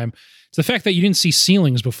at the time. It's the fact that you didn't see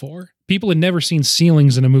ceilings before. People had never seen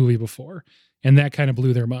ceilings in a movie before. And that kind of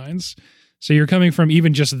blew their minds. So you're coming from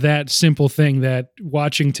even just that simple thing that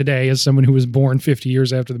watching today as someone who was born 50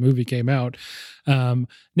 years after the movie came out,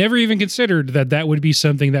 never even considered that would be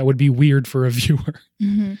something that would be weird for a viewer.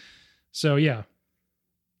 Mm-hmm. So yeah,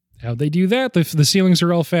 how'd they do that? The ceilings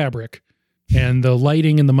are all fabric and the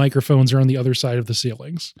lighting and the microphones are on the other side of the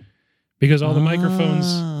ceilings because all the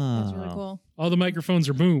microphones, That's really cool. all the microphones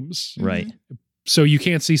are booms. Right. So you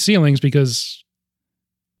can't see ceilings because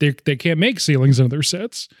they can't make ceilings in their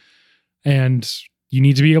sets. And you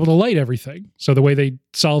need to be able to light everything. So the way they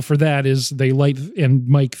solve for that is they light and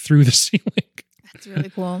mic through the ceiling. That's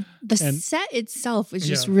really cool. The set itself is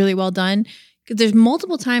just really well done. Because there's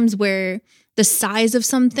multiple times where the size of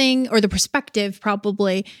something or the perspective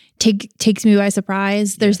probably takes me by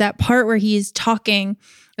surprise. There's that part where he's talking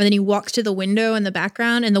and then he walks to the window in the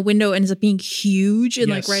background and the window ends up being huge and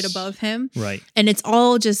like right above him. Right. And it's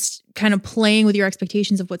all just kind of playing with your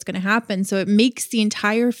expectations of what's going to happen. So it makes the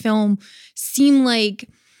entire film seem like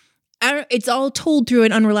it's all told through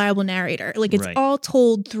an unreliable narrator. Like it's all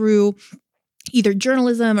told through either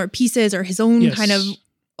journalism or pieces or his own kind of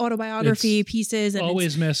autobiography pieces. And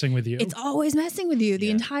always messing with you. It's always messing with you the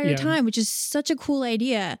entire time, which is such a cool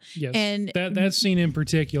idea. Yes. And that scene in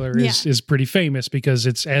particular is pretty famous because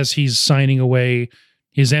it's as he's signing away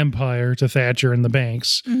his empire to Thatcher and the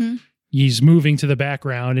banks. Mm-hmm. He's moving to the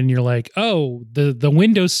background, and you're like, oh, the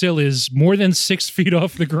windowsill is more than 6 feet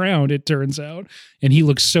off the ground, it turns out. And he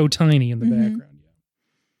looks so tiny in the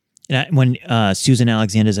background. When Susan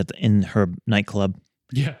Alexander's in her nightclub,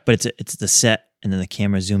 Yeah. but it's the set, and then the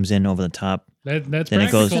camera zooms in over the top. That's then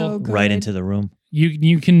it goes So right good. into the room.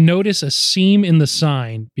 You can notice a seam in the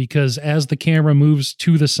sign because as the camera moves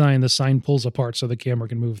to the sign pulls apart so the camera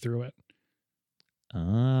can move through it.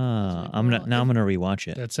 Ah, I'm gonna rewatch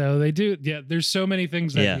it. That's how they do. Yeah, there's so many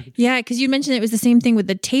things that Yeah. you can, Yeah, because you mentioned it was the same thing with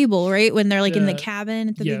the table, right? When they're like in the Uh, cabin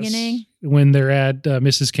at the yes. beginning. When they're at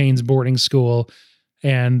Mrs. Kane's boarding school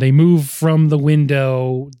and they move from the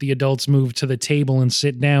window, the adults move to the table and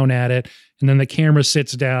sit down at it, and then the camera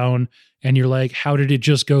sits down and you're like, how did it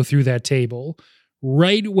just go through that table?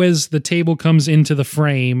 Right as the table comes into the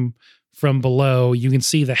frame from below, you can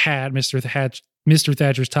see the hat, Mr.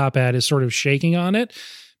 Thatcher's top hat is sort of shaking on it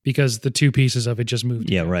because the two pieces of it just moved.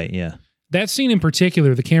 Yeah, together. right. Yeah. That scene in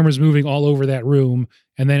particular, the camera's moving all over that room,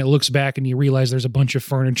 and then it looks back and you realize there's a bunch of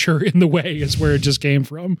furniture in the way is where it just came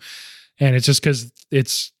from. And it's just because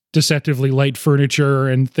it's deceptively light furniture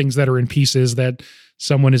and things that are in pieces that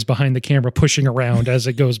someone is behind the camera pushing around as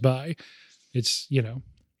it goes by. It's,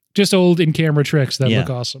 just old in-camera tricks that look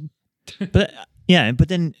awesome. But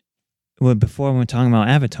then before we were talking about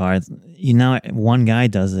Avatar, one guy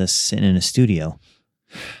does this sitting in a studio.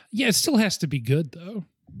 Yeah, it still has to be good, though.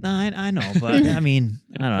 No, I know, but I mean,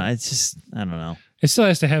 I don't know. It's just, I don't know. It still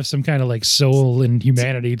has to have some kind of like soul and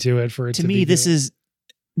humanity to it for it to To me, be this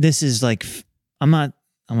is like, I'm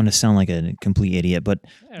going to sound like a complete idiot, but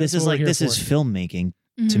this is filmmaking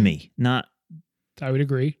to me. Not, I would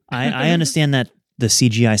agree. I understand that the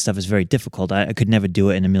CGI stuff is very difficult. I could never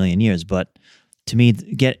do it in a million years, but to me,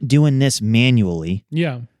 doing this manually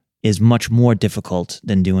is much more difficult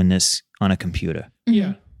than doing this on a computer.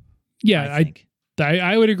 Yeah. Yeah, I think.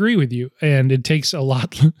 I would agree with you. And it takes a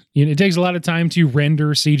lot it takes a lot of time to render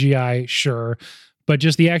CGI, sure, but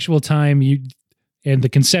just the actual time and the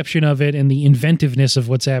conception of it and the inventiveness of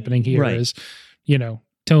what's happening here is,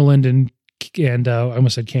 Toland and I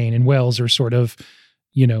almost said Kane and Wells are sort of,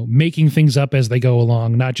 making things up as they go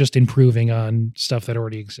along, not just improving on stuff that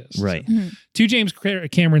already exists. Right. Mm-hmm. To James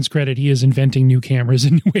Cameron's credit, he is inventing new cameras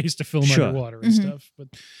and new ways to film Sure. underwater and stuff. But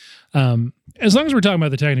as long as we're talking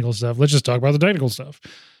about the technical stuff, let's just talk about the technical stuff.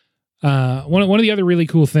 One of the other really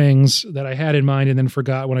cool things that I had in mind and then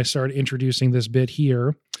forgot when I started introducing this bit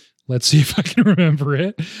here. Let's see if I can remember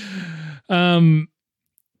it.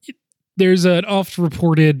 There's an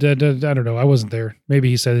oft-reported, I don't know, I wasn't there. Maybe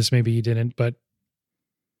he said this, maybe he didn't, but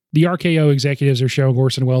the RKO executives are showing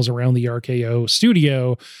Orson Welles around the RKO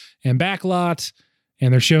studio and backlot,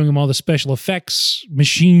 and they're showing him all the special effects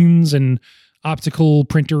machines and optical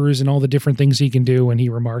printers and all the different things he can do. And he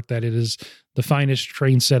remarked that it is the finest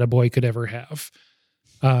train set a boy could ever have.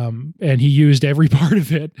 And he used every part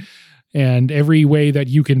of it, and every way that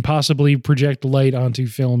you can possibly project light onto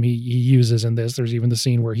film, he uses in this. There's even the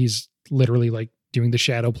scene where he's literally like doing the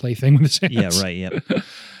shadow play thing with his hands. Yeah, right.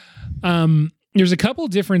 Yep. There's a couple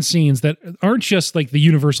different scenes that aren't just like the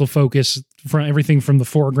universal focus from everything from the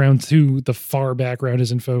foreground to the far background is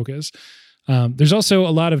in focus. There's also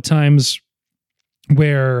a lot of times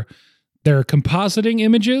where they're compositing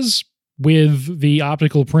images with the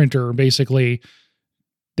optical printer. Basically,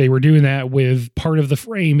 they were doing that with part of the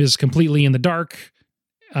frame is completely in the dark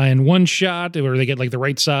in one shot, where they get like the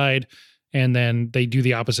right side, and then they do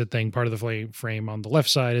the opposite thing. Part of the frame on the left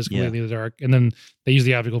side is completely in the dark, and then they use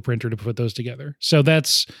the optical printer to put those together. So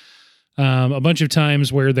that's a bunch of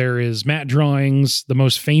times where there is matte drawings. The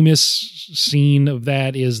most famous scene of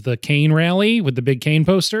that is the Kane rally with the big Kane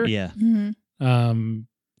poster. Yeah. Mm-hmm.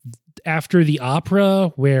 After the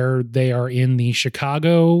opera, where they are in the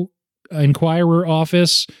Chicago Inquirer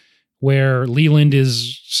office, where Leland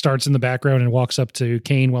starts in the background and walks up to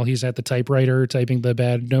Kane while he's at the typewriter typing the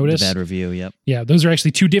bad notice. The bad review, yep. Yeah, those are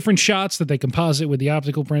actually two different shots that they composite with the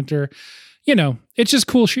optical printer. It's just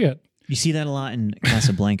cool shit. You see that a lot in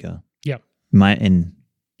Casablanca. Yeah.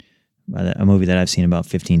 A movie that I've seen about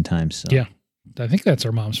 15 times. So. Yeah. I think that's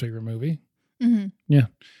our mom's favorite movie. Mm-hmm. Yeah.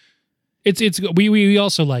 We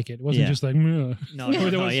also like it. It wasn't just like, No.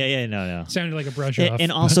 Sounded like a brush off.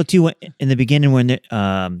 And also too, in the beginning when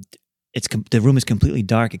the room is completely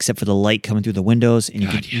dark except for the light coming through the windows, and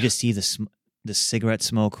you just see the cigarette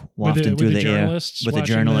smoke wafting through the air with the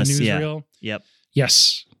journalists. Yep.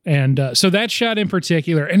 Yes. And so that shot in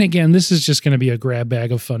particular, and again, this is just going to be a grab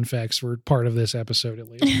bag of fun facts for part of this episode at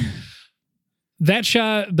least.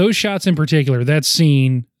 Those shots in particular, that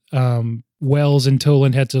scene, Wells and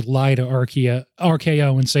Toland had to lie to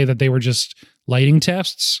RKO and say that they were just lighting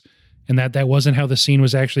tests, and that wasn't how the scene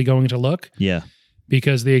was actually going to look. Yeah.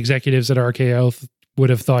 Because the executives at RKO would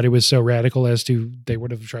have thought it was so radical as to they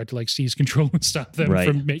would have tried to like seize control and stop them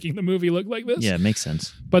from making the movie look like this. Yeah, it makes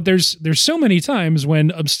sense. But there's so many times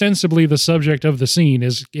when ostensibly the subject of the scene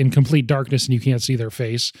is in complete darkness and you can't see their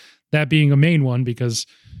face. That being a main one because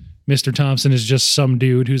Mr. Thompson is just some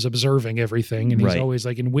dude who's observing everything and he's always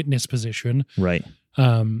like in witness position. Right.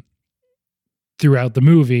 Throughout the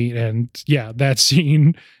movie. And yeah, that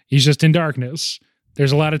scene, he's just in darkness.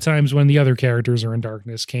 There's a lot of times when the other characters are in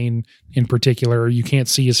darkness. Kane, in particular, you can't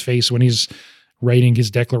see his face when he's writing his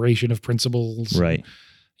declaration of principles. Right.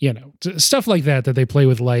 Stuff like that they play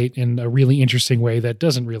with light in a really interesting way that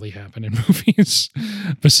doesn't really happen in movies,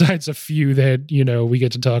 besides a few that, we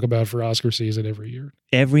get to talk about for Oscar season every year.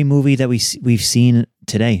 Every movie that we've seen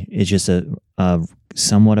today is just a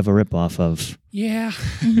somewhat of a ripoff of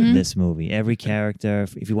this movie. Every character,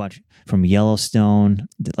 if you watch from Yellowstone,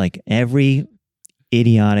 like every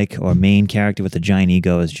idiotic or main character with a giant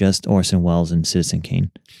ego is just Orson Welles and Citizen Kane.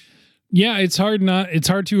 Yeah, it's hard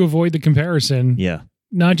to avoid the comparison. Yeah.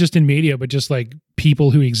 Not just in media, but just like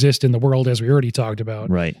people who exist in the world, as we already talked about.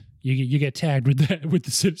 Right. You get tagged with that with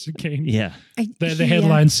the Citizen Kane. Yeah. The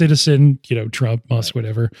headline Citizen, Trump, Musk,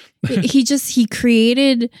 whatever. He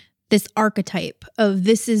created this archetype of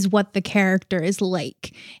this is what the character is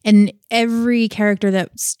like. And every character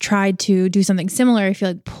that's tried to do something similar, I feel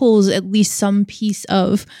like pulls at least some piece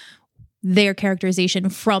of their characterization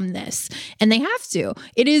from this. And they have to.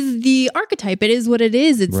 It is the archetype. It is what it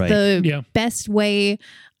is. It's the best way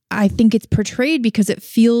I think it's portrayed because it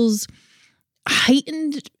feels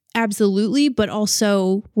heightened, absolutely, but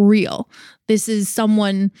also real. This is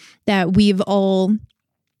someone that we've all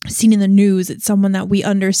seen in the news. It's someone that we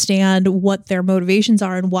understand what their motivations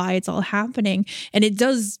are and why it's all happening. And it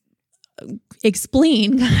does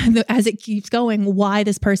explain as it keeps going why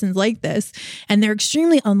this person's like this. And they're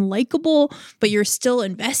extremely unlikable, but you're still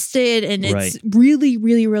invested. And it's really,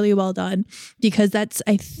 really, really well done because that's,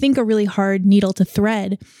 I think, a really hard needle to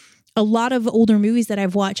thread. A lot of older movies that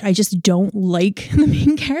I've watched, I just don't like the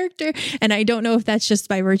main character. And I don't know if that's just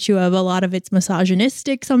by virtue of a lot of it's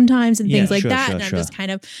misogynistic sometimes and things like that. And I'm just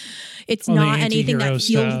kind of, it's not anything that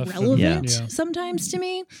feels relevant sometimes to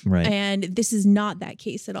me. Right. And this is not that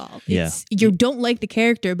case at all. It's, you don't like the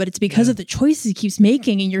character, but it's because of the choices he keeps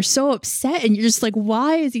making. And you're so upset and you're just like,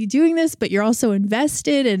 why is he doing this? But you're also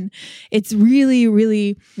invested. And it's really,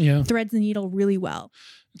 really threads the needle really well.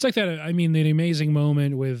 It's like that. I mean, the amazing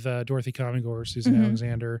moment with Dorothy Comingore, Susan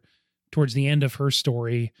Alexander, towards the end of her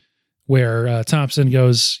story, where Thompson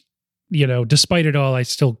goes, despite it all, I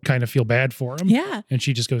still kind of feel bad for him. Yeah. And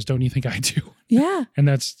she just goes, don't you think I do? Yeah. And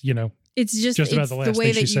that's, it's just about the last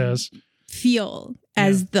thing she says. Feel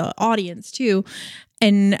as the audience too.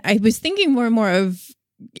 And I was thinking more and more of,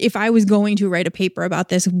 if I was going to write a paper about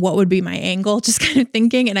this, what would be my angle? Just kind of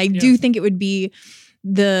thinking. And I do think it would be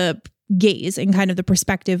the gaze and kind of the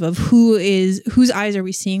perspective of whose eyes are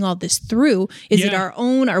we seeing all this through? Is it our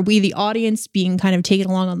own? Are we the audience being kind of taken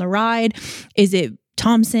along on the ride? Is it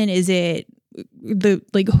Thompson? Is it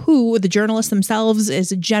the journalists themselves?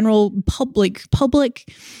 Is it general public?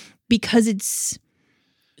 Because it's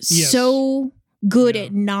so good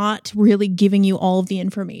at not really giving you all of the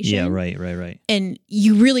information. Yeah, right. And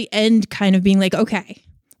you really end kind of being like, okay,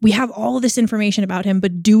 we have all of this information about him,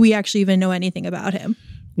 but do we actually even know anything about him?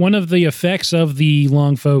 One of the effects of the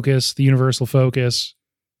long focus, the universal focus,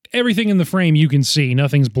 everything in the frame you can see,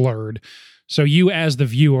 nothing's blurred. So you as the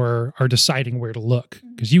viewer are deciding where to look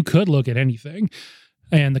because you could look at anything.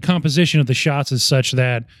 And the composition of the shots is such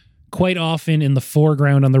that quite often in the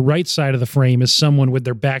foreground on the right side of the frame is someone with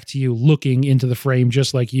their back to you looking into the frame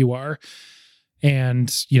just like you are. And,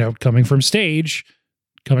 coming from stage,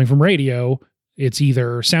 coming from radio, it's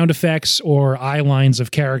either sound effects or eye lines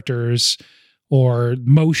of characters or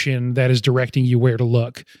motion that is directing you where to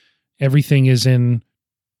look. Everything is in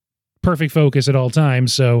perfect focus at all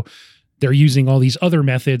times. So they're using all these other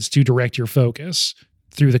methods to direct your focus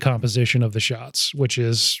through the composition of the shots, which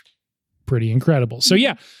is pretty incredible. So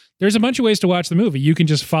yeah, there's a bunch of ways to watch the movie. You can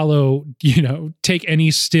just follow, take any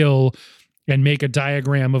still and make a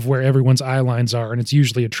diagram of where everyone's eye lines are. And it's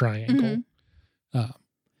usually a triangle.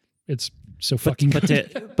 It's so fucking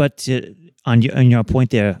good. But on your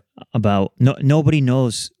point there about nobody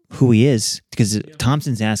knows who he is because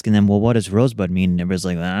Thompson's asking them, well, what does Rosebud mean? And everybody's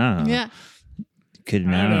like,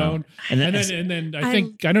 couldn't know. And then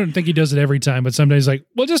I don't think he does it every time, but sometimes like,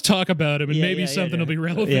 we'll just talk about him and maybe something will be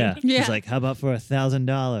relevant. Yeah. He's like, how about for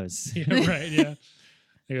 $1,000? Yeah, right. Yeah.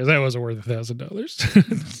 He goes, that wasn't worth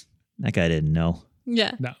 $1,000. That guy didn't know.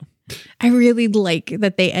 Yeah. No. I really like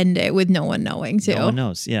that they end it with no one knowing too. No one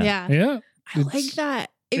knows. Yeah. Yeah. Yeah. I like that.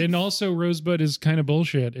 And also Rosebud is kind of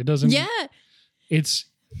bullshit. It doesn't. Yeah. It's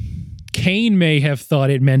Kane may have thought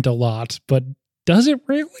it meant a lot, but does it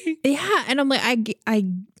really? Yeah. And I'm like,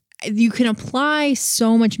 you can apply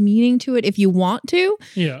so much meaning to it if you want to,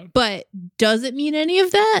 Yeah. but does it mean any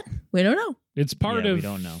of that? We don't know. It's part Yeah, of, we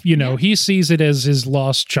don't know. Yeah. he sees it as his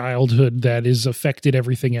lost childhood that has affected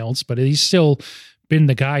everything else, but he's still been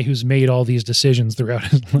the guy who's made all these decisions throughout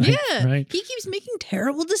his life. Yeah. Right. He keeps making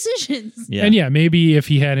terrible decisions. Yeah. And yeah, maybe if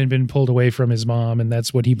he hadn't been pulled away from his mom, and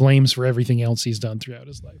that's what he blames for everything else he's done throughout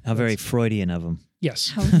his life. How very Freudian of him. Yes.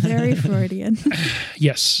 How very Freudian.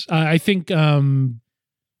 Yes. I think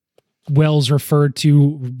Wells referred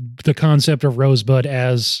to the concept of Rosebud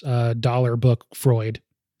as dollar book Freud,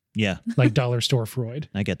 Yeah. like dollar store Freud,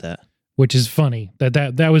 I get that. which is funny.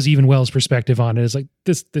 That was even Wells' perspective on it. It's like,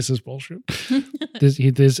 this is bullshit.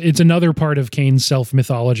 It's another part of Kane's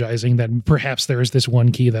self-mythologizing that perhaps there is this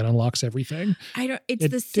one key that unlocks everything. It's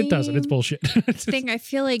the same It doesn't. It's bullshit. thing. I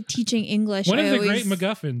feel like teaching English. One of the always- great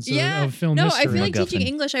MacGuffins Yeah. of film No, history. I feel like teaching MacGuffin.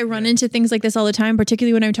 English, I run into things like this all the time,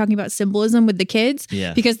 particularly when I'm talking about symbolism with the kids.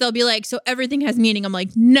 Yeah. Because they'll be like, so everything has meaning. I'm like,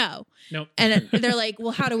 no. Nope. And they're like,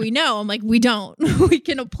 well, how do we know? I'm like, we don't. We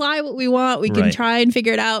can apply what we want. We can Right. try and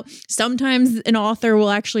figure it out. Sometimes an author will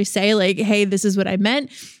actually say, like, hey, this is what I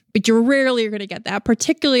meant. But you're rarely going to get that,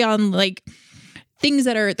 particularly on like things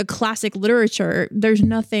that are the classic literature. There's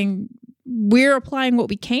nothing, we're applying what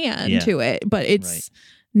we can Yeah. to it, but it's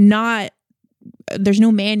not, there's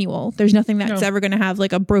no manual. There's nothing that's No. ever going to have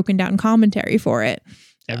like a broken down commentary for it.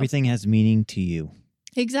 Everything has meaning to you.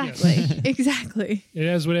 Exactly. Yes. Exactly. It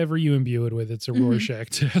has whatever you imbue it with. It's a Mhm. Rorschach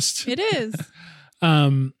test. It is.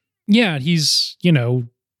 Yeah, he's,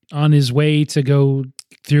 on his way to go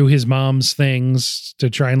through his mom's things to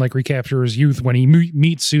try and like recapture his youth when he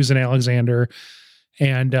meets Susan Alexander.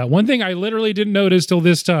 And one thing I literally didn't notice till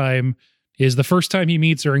this time is the first time he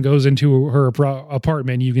meets her and goes into her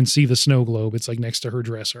apartment, you can see the snow globe. It's like next to her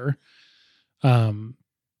dresser. And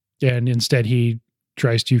instead he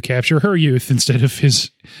tries to capture her youth instead of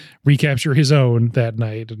recapture his own that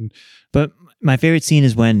night. And But my favorite scene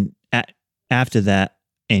is when after that,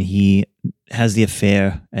 and he has the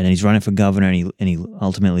affair, and he's running for governor, and he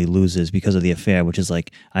ultimately loses because of the affair, which is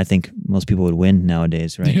like, I think most people would win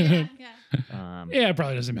nowadays, right? Yeah. yeah, it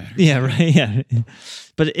probably doesn't matter. Yeah, right. Yeah,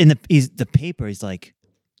 but in the paper, he's like,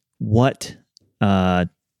 what?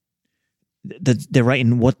 They're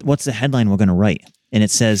writing what's the headline we're going to write, and it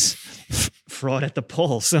says fraud at the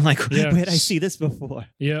polls. I'm like, Yeah. where did I see this before?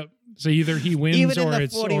 Yep. So either he wins Even in or the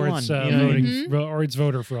it's 41, voting Mhm. or it's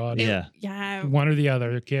voter fraud. Yeah, Yeah. One or the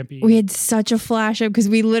other. It can't be. We had such a flash up because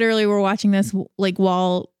we literally were watching this like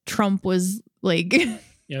while Trump was like, Yeah,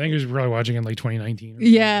 I think he was probably watching in like 2019. or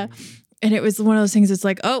Yeah. something. and it was one of those things. It's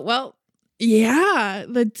like, oh, well, yeah,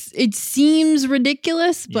 it seems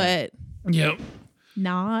ridiculous, but Yep.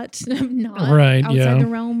 not Right, outside yeah. the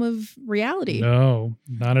realm of reality. No,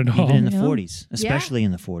 not at all. even in the Yeah. 40s, especially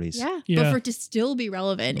in the 40s. Yeah. Yeah. But for it to still be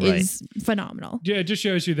relevant Right. is phenomenal. Yeah, it just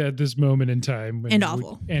shows you that this moment in time And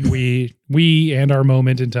awful. we and our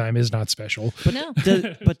moment in time is not special. But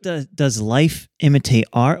No. does life imitate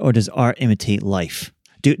art, or does art imitate life?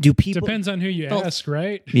 Do people? Depends on who you Both. ask,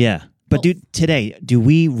 right? Yeah, but do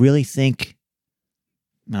we really think?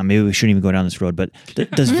 Maybe we shouldn't even go down this road. But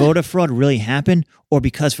does voter fraud really happen, or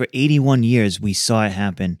because for 81 years we saw it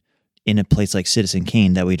happen in a place like Citizen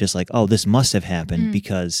Kane that we just like, oh, this must have happened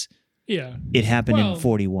because Yeah. it happened Well- in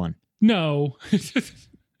 41. No.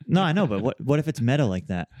 No, I know, but what if it's meta like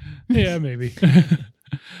that? Yeah, maybe.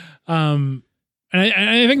 And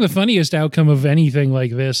I think the funniest outcome of anything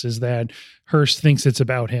like this is that Hearst thinks it's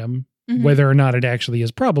about him. Mhm. Whether or not it actually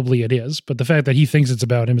is, probably it is. But the fact that he thinks it's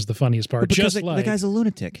about him is the funniest part. But because Just the like guy's a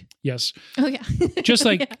lunatic. yes, Oh, yeah. just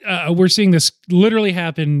like we're seeing this literally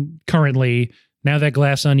happen currently. Now that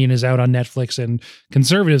Glass Onion is out on Netflix and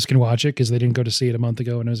conservatives can watch it because they didn't go to see it a month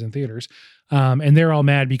ago when it was in theaters, and they're all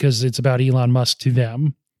mad because it's about Elon Musk to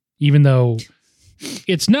them, even though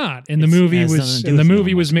it's not. And the movie has was nothing to do and the with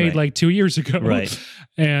movie Elon was Musk, made right. like 2 years ago, Right.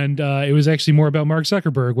 And it was actually more about Mark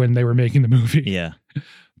Zuckerberg when they were making the movie. Yeah.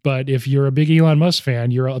 But if you're a big Elon Musk fan,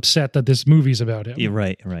 you're upset that this movie's about him. You're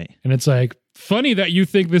right. Right. And it's like, funny that you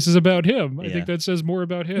think this is about him. I Yeah. think that says more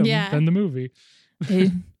about him Yeah. than the movie.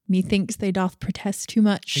 Methinks they doth protest too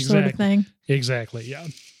much, sort of Exactly. thing. Exactly. Yeah.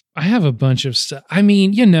 I have a bunch of stuff. I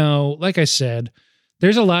mean, like I said,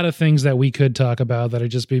 there's a lot of things that we could talk about that are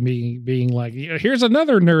just being like, here's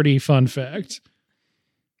another nerdy fun fact.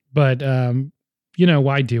 But,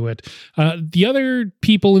 why do it? The other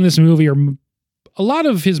people in this movie are a lot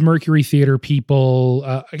of his Mercury Theater people,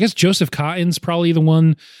 I guess Joseph Cotton's probably the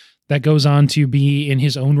one that goes on to be in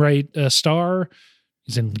his own right a star.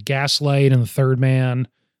 He's in Gaslight and The Third Man,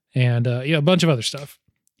 and a bunch of other stuff.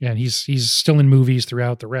 And he's still in movies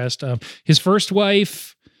throughout the rest. His first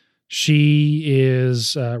wife, she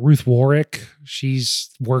is Ruth Warwick. She's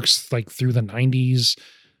works like through the 90s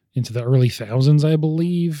into the early thousands, I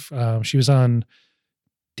believe. She was on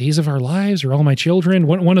Days of Our Lives or All My Children.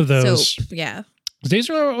 One of those. Soap, yeah. Is Days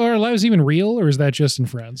of Our Lives even real, or is that just in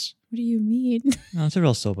Friends? What do you mean? No, it's a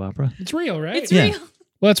real soap opera. It's real, right? It's Yeah. real.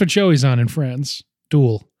 Well, that's what Joey's on in Friends.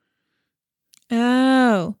 Duel.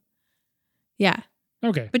 Oh. Yeah.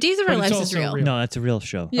 Okay. But Days of Our But it's Lives is also real. real. No, that's a real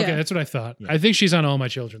show. Yeah. Okay, that's what I thought. Yeah. I think she's on All My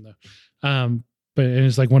Children, though. But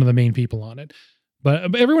it's like one of the main people on it.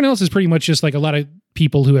 But everyone else is pretty much just like a lot of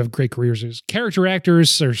people who have great careers as character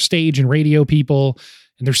actors or stage and radio people,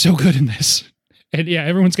 and they're so good in this. And yeah,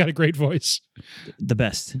 everyone's got a great voice. The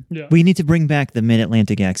best. Yeah. We need to bring back the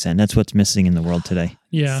Mid-Atlantic accent. That's what's missing in the world today.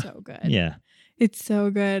 Yeah. So good. Yeah. It's so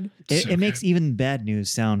good. It makes even bad news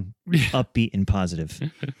sound upbeat and positive.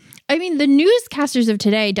 I mean, the newscasters of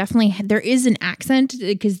today definitely there is an accent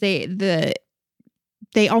because they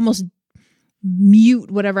almost mute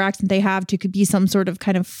whatever accent they have to could be some sort of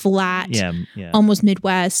kind of flat, Yeah. almost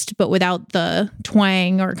Midwest, but without the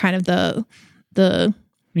twang or kind of the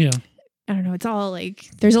Yeah. I don't know. It's all like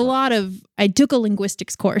there's a lot of. I took a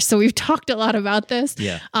linguistics course, so we've talked a lot about this.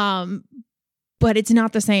 Yeah. But it's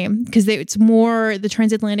not the same because it's more the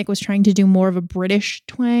Transatlantic was trying to do more of a British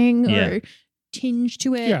twang or tinge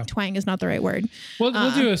to it. Yeah. Twang is not the right word. We'll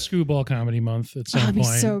do a screwball comedy month at some That'd be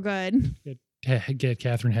point. so good. Get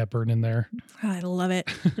Katharine Hepburn in there. I love it.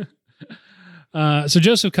 So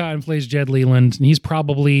Joseph Cotton plays Jed Leland, and he's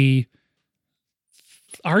probably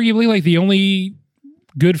arguably like the only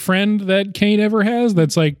good friend that Kane ever has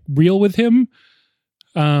that's like real with him.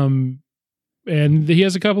 And he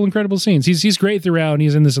has a couple incredible scenes. He's great throughout, and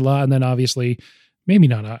he's in this a lot. And then obviously, maybe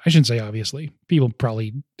not. I shouldn't say obviously. People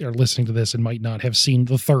probably are listening to this and might not have seen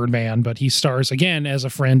The Third Man, but he stars again as a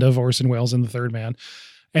friend of Orson Welles in The Third Man.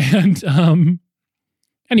 And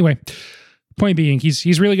anyway, point being,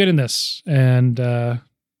 he's really good in this, and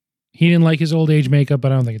he didn't like his old age makeup,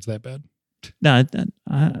 but I don't think it's that bad. No,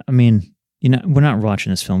 I mean, we're not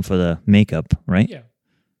watching this film for the makeup, right?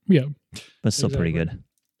 Yeah, But still pretty Exactly. good.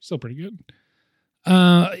 still pretty good.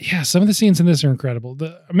 Some of the scenes in this are incredible.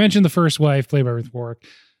 I mentioned the first wife, played by Ruth Warwick.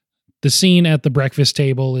 The scene at the breakfast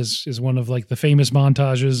table is one of like the famous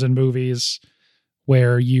montages in movies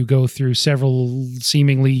where you go through several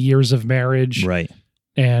seemingly years of marriage. Right.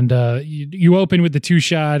 And you open with the two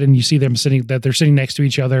shot and you see them they're sitting next to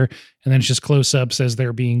each other, and then it's just close ups as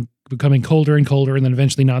they're becoming colder and colder, and then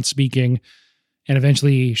eventually not speaking. And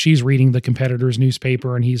eventually she's reading the competitor's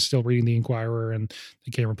newspaper and he's still reading the Inquirer, and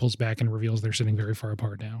the camera pulls back and reveals they're sitting very far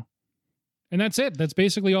apart now. And that's it. That's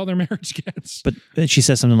basically all their marriage gets. But she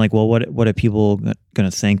says something like, well, what are people going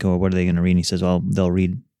to think, or what are they going to read? And he says, well,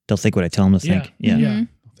 they'll think what I tell them to think. Yeah. Yeah. Mhm.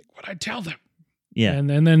 I think what I tell them. Yeah.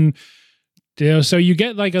 And then so you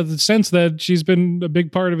get like a sense that she's been a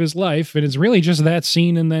big part of his life, and it's really just that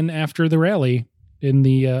scene and then after the rally in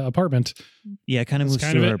the apartment. Yeah, it kind of moves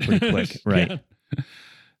That's through kind her of it. pretty quick. Right. Yeah.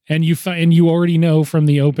 And you already know from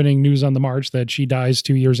the opening News on the March that she dies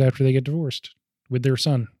 2 years after they get divorced with their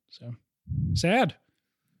son. So sad.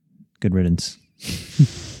 Good riddance.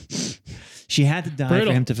 She had to die Brutal.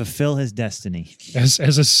 for him to fulfill his destiny. As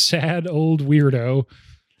a sad old weirdo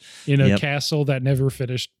in a Yep. castle that never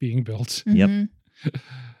finished being built, Mhm.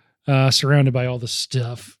 surrounded by all the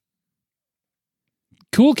stuff.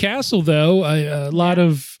 Cool castle, though. A lot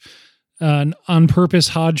of on purpose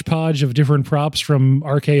hodgepodge of different props from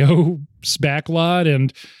RKO's backlot.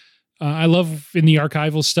 And I love in the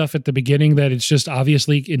archival stuff at the beginning that it's just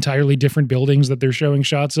obviously entirely different buildings that they're showing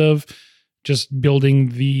shots of, just building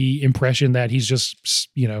the impression that he's just,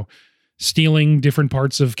 stealing different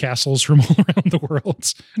parts of castles from all around the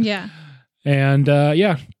world. Yeah. And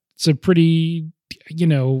it's a pretty,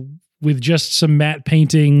 with just some matte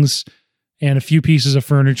paintings and a few pieces of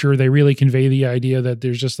furniture, they really convey the idea that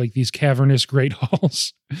there's just like these cavernous great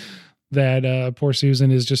halls that poor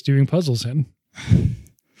Susan is just doing puzzles in.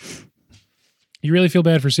 You really feel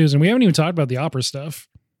bad for Susan. We haven't even talked about the opera stuff.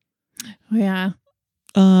 Oh, yeah.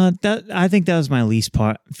 I think that was my least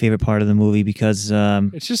favorite part of the movie because,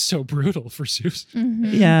 It's just so brutal for Susan.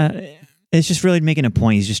 Mhm. yeah, it's just really making a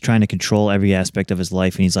point. He's just trying to control every aspect of his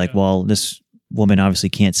life, and he's like, Yeah. well, this woman obviously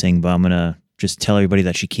can't sing, but I'm gonna just tell everybody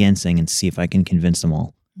that she can sing and see if I can convince them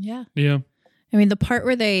all. Yeah. Yeah. I mean, the part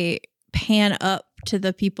where they pan up to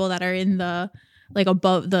the people that are in the, like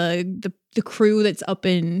above the crew that's up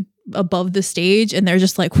in above the stage, and they're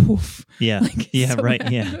just like, woof. Yeah. Like, Yeah, so right.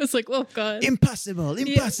 bad. Yeah. I was like, oh god. Impossible.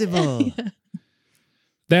 Impossible. Yeah.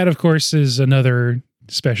 That, of course, is another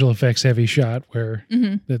special effects heavy shot where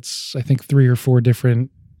that's, I think, 3 or 4 different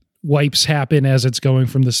wipes happen as it's going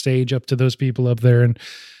from the stage up to those people up there. And,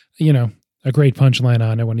 you know, a great punchline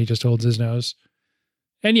on it when he just holds his nose.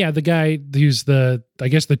 And yeah, the guy who's the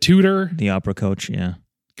tutor, The opera coach. Yeah.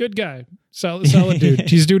 good guy, solid dude.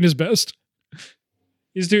 He's doing his best.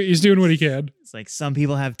 He's doing what he can. It's like some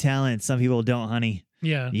people have talent, some people don't, honey.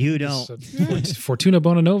 Yeah. You don't. Fortuna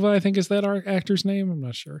Bonanova, I think is that our actor's name. I'm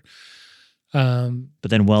not sure. But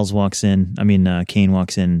then Wells walks in. I mean, Kane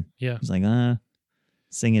walks in. Yeah. He's like,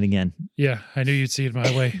 sing it again. Yeah. I knew you'd see it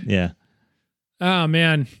my way. Yeah. Oh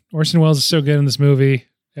man. Orson Welles is so good in this movie.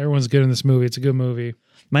 Everyone's good in this movie. It's a good movie.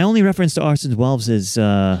 My only reference to Orson Welles is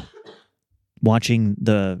watching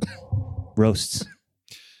the roasts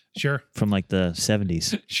Sure. from like the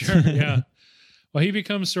 70s. Sure. Yeah. Well, he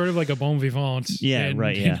becomes sort of like a bon vivant. Yeah, in,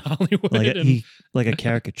 right, in yeah. Hollywood. Like like a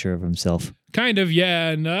caricature of himself. Kind of, yeah.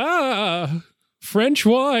 And French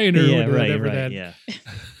wine or Yeah, whatever right, that. yeah.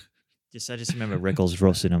 I just remember Rickles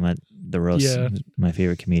roasting him at the roast. Yeah. My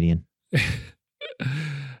favorite comedian.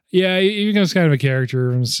 Yeah, he becomes kind of a character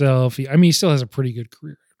of himself. He still has a pretty good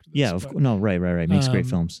career. After this, Yeah, but no, right. Makes great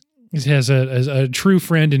films. He has a true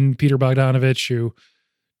friend in Peter Bogdanovich who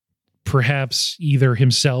perhaps either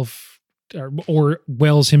himself or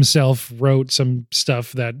Wells himself wrote some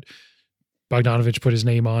stuff that Bogdanovich put his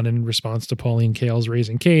name on in response to Pauline Kael's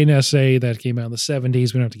Raising Cain essay that came out in the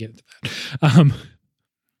 70s. We don't have to get into that.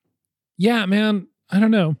 Yeah, man, I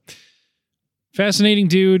don't know. Fascinating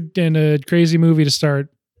dude and a crazy movie to start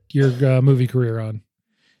your movie career on.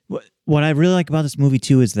 What I really like about this movie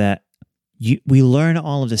too is that we learn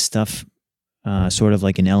all of this stuff sort of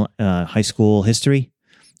like in high school history.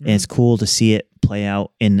 And it's cool to see it play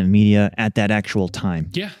out in the media at that actual time.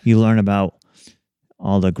 Yeah. You learn about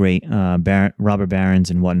all the great robber barons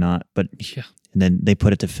and whatnot, but Yeah. and then they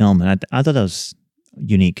put it to film, and I thought that was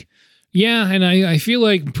unique. Yeah, and I feel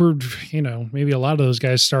like maybe a lot of those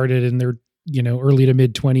guys started in their early to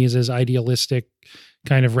mid 20s as idealistic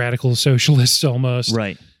kind of radical socialists almost,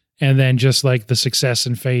 Right. and then just like the success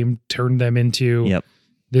and fame turned them into Yep.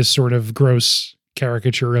 this sort of gross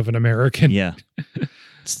caricature of an American. Yeah.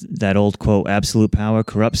 It's that old quote, absolute power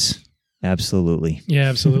corrupts. Absolutely. Yeah,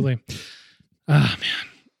 absolutely. Ah,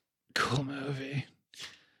 man, cool movie.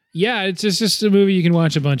 Yeah, it's just a movie you can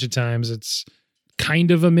watch a bunch of times. It's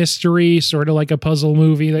kind of a mystery, sort of like a puzzle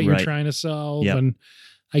movie that you're Right. trying to solve. Yep. And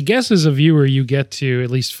I guess as a viewer, you get to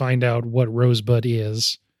at least find out what Rosebud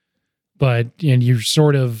is, and you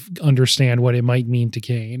sort of understand what it might mean to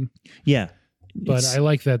Kane. Yeah. But It's- I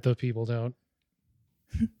like that the people don't.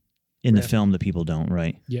 in the Yeah. film, the people don't,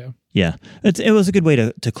 right? Yeah. Yeah. It was a good way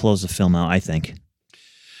to close the film out, I think.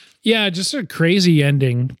 Yeah, just a crazy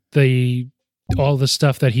ending. All the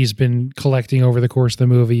stuff that he's been collecting over the course of the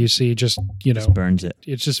movie, you see just, Just burns it.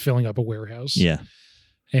 it's just filling up a warehouse. Yeah.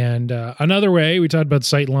 And another way, we talked about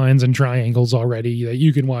sight lines and triangles already, that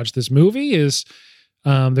you can watch this movie is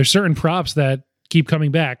there's certain props that keep coming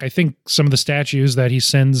back. I think some of the statues that he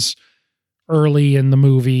sends early in the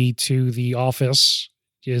movie to the office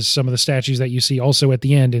is some of the statues that you see also at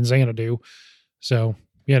the end in Xanadu. So,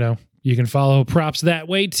 you can follow props that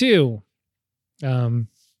way too.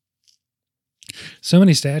 So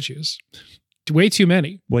many statues. Way too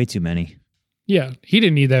many. Way too many. Yeah, he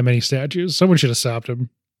didn't need that many statues. Someone should have stopped him.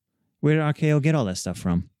 Where did RKO get all that stuff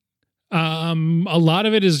from? A lot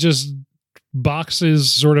of it is just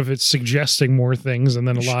boxes, sort of it's suggesting more things, and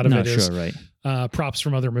then a lot of it is right. props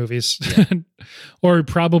from other movies, or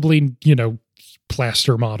probably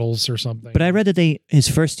plaster models or something. But I read that his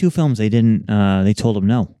first 2 films they didn't. They told him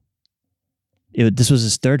no. This was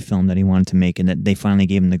his 3rd film that he wanted to make, and that they finally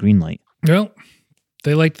gave him the green light. Well,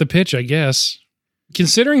 they liked the pitch, I guess.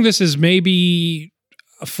 Considering this is maybe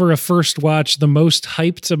for a first watch the most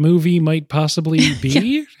hyped a movie might possibly be,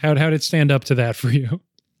 Yeah. how did it stand up to that for you?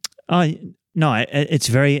 No, it's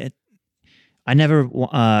very. I never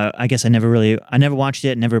watched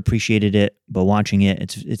it, never appreciated it, but watching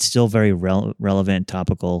it, it's still very relevant,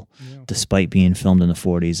 topical, despite being filmed in the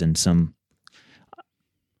 40s and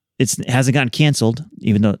it hasn't gotten canceled,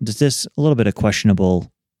 even though there's this a little bit of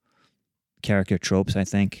questionable character tropes, I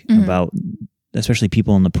think, about especially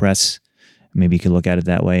people in the press. Maybe you could look at it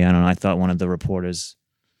that way. I don't know. I thought one of the reporters,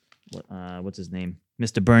 what's his name?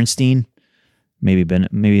 Mr. Bernstein,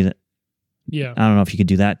 Yeah. I don't know if you could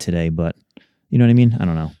do that today, but you know what I mean? I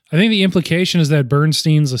don't know. I think the implication is that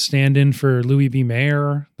Bernstein's a stand-in for Louis B.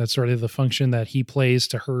 Mayer. That's sort of the function that he plays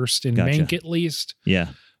to Hearst in Gotcha. Mank, at least. Yeah.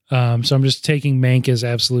 So I'm just taking Mank as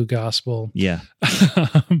absolute gospel. Yeah.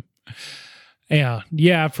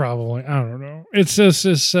 Yeah, probably. I don't know. It's just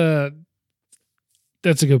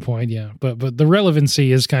that's a good point. Yeah, but the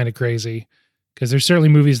relevancy is kind of crazy because there's certainly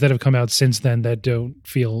movies that have come out since then that don't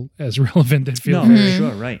feel as relevant. That feel for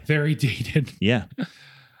sure, right? Very dated. Yeah.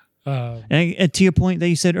 And to your point that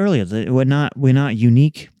you said earlier, that we're not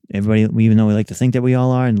unique. Everybody, even though we like to think that we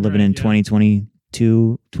all are, and living in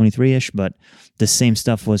 2022, 23-ish, but the same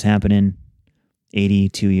stuff was happening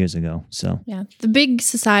 82 years ago. So yeah, the big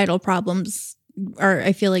societal problems are,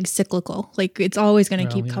 I feel like, cyclical. Like it's always going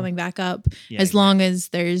to keep coming back up as long as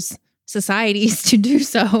there's societies to do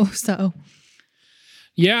so. So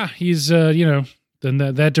yeah, he's then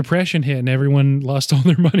that depression hit and everyone lost all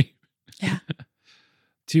their money. Yeah.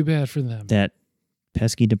 Too bad for them. That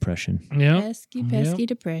pesky depression. Yeah. Pesky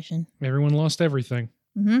depression. Everyone lost everything.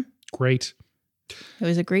 Mm-hmm. Great. It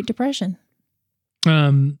was a great depression.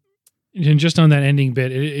 And just on that ending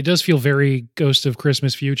bit, it does feel very Ghost of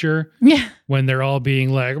Christmas Future. Yeah. When they're all being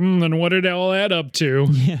like, and what did all that up to?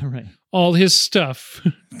 Yeah, right. All his stuff.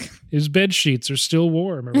 His bed sheets are still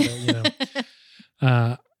warm. Or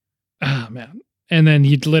whatever, man. And then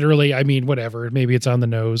he literally, whatever. Maybe it's on the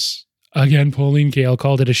nose. Again, Pauline Kael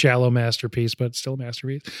called it a shallow masterpiece, but still a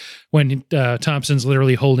masterpiece. When Thompson's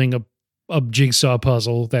literally holding a jigsaw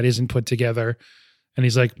puzzle that isn't put together. And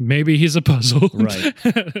he's like, maybe he's a puzzle. Right.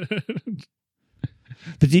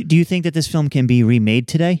 But do you think that this film can be remade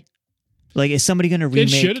today? Like, is somebody going to remake? It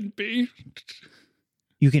shouldn't be.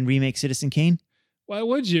 You can remake Citizen Kane? Why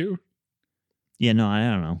would you? Yeah, no, I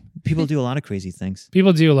don't know. People do a lot of crazy things.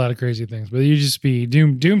 People do a lot of crazy things, but you just be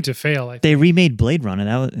doomed to fail. I think. They remade Blade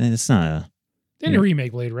Runner. It's not a... They didn't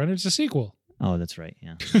remake Blade Runner. It's a sequel. Oh, that's right.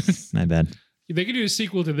 Yeah. My bad. They could do a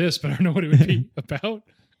sequel to this, but I don't know what it would be about.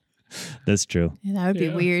 That's true. Yeah, that would be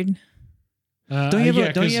weird. Don't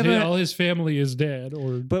you ever all his family is dead?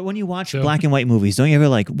 But when you watch black and white movies, don't you ever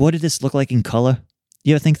like, what did this look like in color?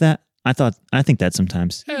 You ever think that? I think that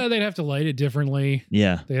sometimes. Yeah, they'd have to light it differently.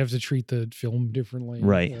 Yeah. They have to treat the film differently.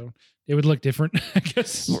 Right. So it would look different, I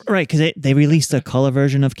guess. Right, because they released a color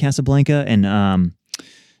version of Casablanca, and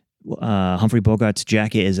Humphrey Bogart's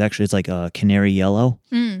jacket is actually, it's like a canary yellow.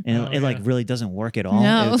 And it like really doesn't work at all.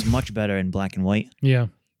 No. It's much better in black and white. Yeah.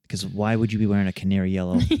 Because why would you be wearing a canary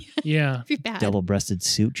yellow Yeah. double-breasted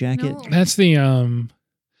suit jacket? No. That's the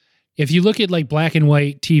if you look at like black and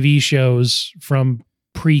white TV shows from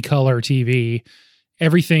pre-color TV,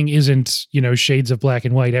 everything isn't, shades of black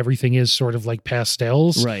and white. Everything is sort of like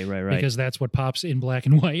pastels. Right. Because that's what pops in black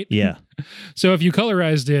and white. Yeah. So if you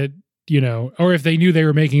colorized it, or if they knew they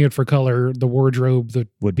were making it for color, the wardrobe,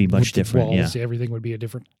 would be much different. Walls, everything would be a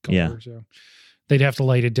different color. So they'd have to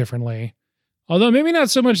light it differently. Although maybe not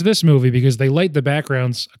so much this movie, because they light the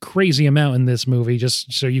backgrounds a crazy amount in this movie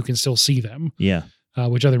just so you can still see them. Yeah.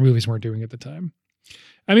 Which other movies weren't doing at the time.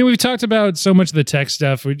 We've talked about so much of the tech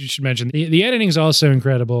stuff. We should mention the editing is also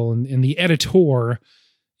incredible. And the editor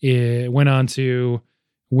went on to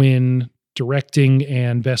win directing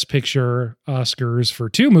and Best Picture Oscars for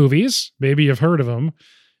 2 movies. Maybe you've heard of them.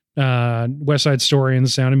 West Side Story and The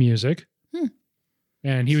Sound of Music.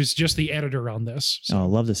 And he was just the editor on this. So. Oh, I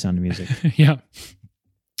love The Sound of Music. Yeah.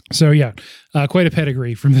 So, quite a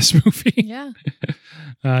pedigree from this movie. Yeah.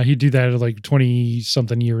 He'd do that like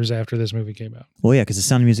 20-something years after this movie came out. Well, yeah, because The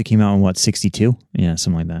Sound of Music came out in, 62? Yeah,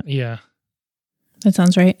 something like that. Yeah. That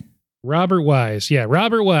sounds right. Robert Wise. Yeah,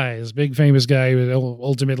 Robert Wise. Big famous guy.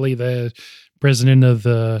 Ultimately the president of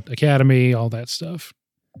the Academy, all that stuff.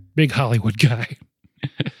 Big Hollywood guy.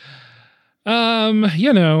 I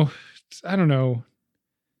don't know.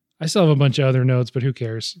 I still have a bunch of other notes, but who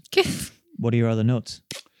cares? What are your other notes?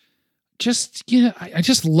 I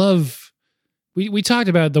just love, we talked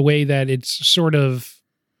about the way that it's sort of,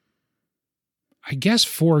 I guess,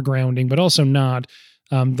 foregrounding, but also not,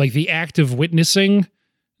 like the act of witnessing,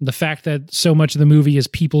 the fact that so much of the movie is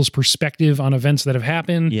people's perspective on events that have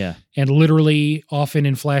happened. Yeah. And literally often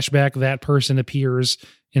in flashback, that person appears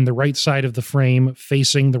in the right side of the frame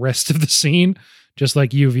facing the rest of the scene, just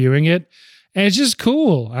like you viewing it. And it's just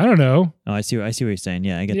cool. I don't know. Oh, I see what you're saying.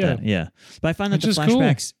 Yeah, I get that. Yeah. But I find that the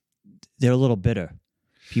flashbacks, they're a little bitter.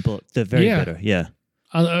 They're very bitter. Yeah.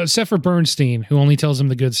 Except for Bernstein, who only tells him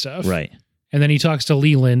the good stuff. Right. And then he talks to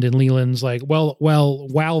Leland, and Leland's like, well,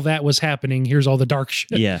 while that was happening, here's all the dark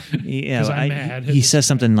shit. Yeah. Yeah. I'm mad. He says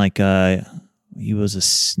something like, he was a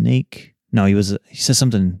snake. No, he says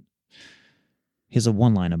something. He has a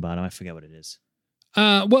one line about him. I forget what it is.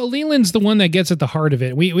 Well, Leland's the one that gets at the heart of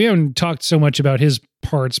it. We haven't talked so much about his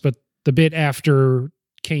parts, but the bit after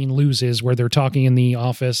Kane loses, where they're talking in the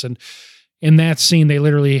office, and in that scene, they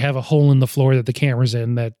literally have a hole in the floor that the camera's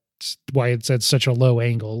in that why it's at such a low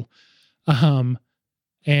angle.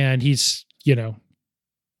 And he's,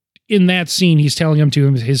 in that scene, he's telling him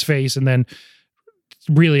to his face, and then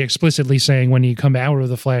really explicitly saying when you come out of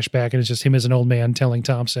the flashback and it's just him as an old man telling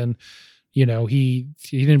Thompson, he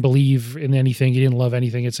didn't believe in anything. He didn't love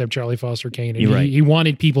anything except Charlie Foster Kane. And Right. he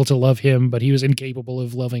wanted people to love him, but he was incapable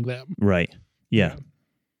of loving them. Right. Yeah.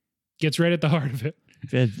 Gets right at the heart of it.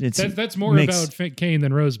 That's more makes- about Kane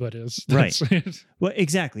than Rosebud is. Right. That's- Well,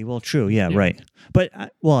 exactly. Well, true. Yeah, Yeah. right. But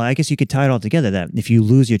I guess you could tie it all together that if you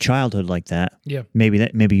lose your childhood like that, Yeah. maybe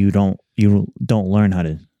you don't learn how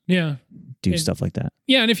to yeah. do And- stuff like that.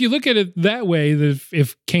 Yeah, and if you look at it that way,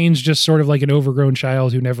 if Kane's just sort of like an overgrown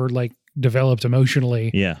child who never like developed emotionally,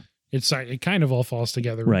 Yeah. it kind of all falls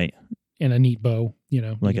together Right. in a neat bow, you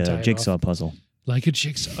Like can tie a it jigsaw off. puzzle. Like a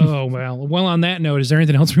jigsaw. Oh, well, on that note, is there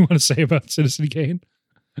anything else we want to say about Citizen Kane?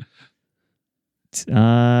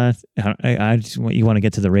 I just want you want to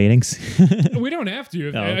get to the ratings. We don't have to.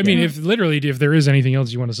 okay. I mean, if there is anything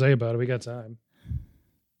else you want to say about it, we got time.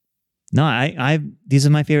 No, I these are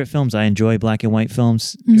my favorite films. I enjoy black and white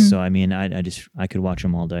films, Mhm. so I mean, I could watch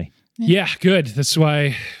them all day. Yeah, good. That's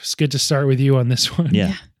why it's good to start with you on this one.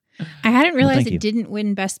 Yeah. I hadn't realized thank you. it didn't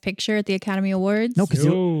win Best Picture at the Academy Awards. No, because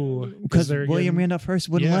Because William Randolph Hearst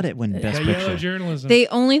wouldn't Yeah. let it win Best that yellow Picture. journalism. The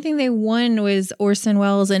only thing they won was Orson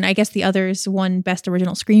Welles, and I guess the others won Best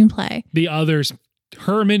Original Screenplay. The others,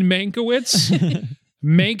 Herman Mankiewicz,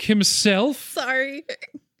 Mank himself. Sorry.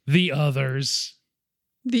 The others.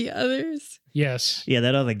 The others. Yes. Yeah,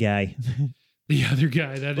 that other guy. The other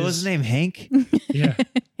guy. That What was his name? Hank. Yeah.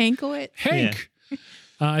 Hankowitz. Hank.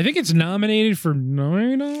 I think it's nominated for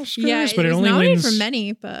 9 Oscars, Yeah, but it was only nominated wins for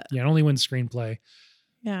many, but Yeah, it only wins screenplay.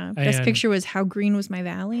 yeah. Best And- Picture was How Green Was My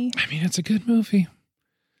Valley. I mean, it's a good movie.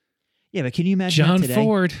 Yeah, but can you imagine John that today?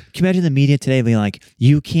 Ford. Can you imagine the media today being like,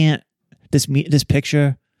 you can't this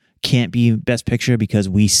picture can't be Best Picture because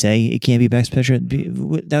we say it can't be Best Picture?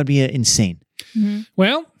 That would be insane. Mhm.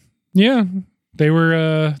 Well, yeah, they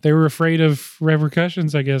were afraid of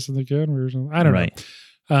repercussions, I guess, in the Academy or something. I don't Right. know.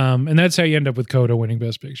 And that's how you end up with Coda winning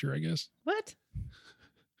Best Picture, I guess. What?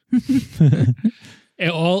 And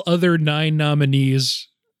all other 9 nominees,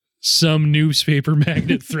 some newspaper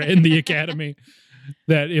magnate threatened the Academy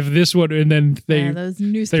that if this one, and then Those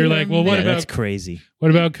newspaper like, well, what Yeah, about- that's crazy. what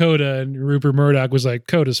about Coda? And Rupert Murdoch was like,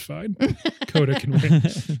 Coda's fine. Coda can win.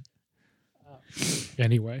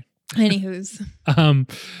 Anyway. Anywho's.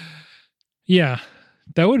 Yeah,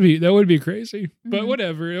 that would be crazy, but Mhm.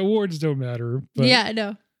 whatever. Awards don't matter. But Yeah, I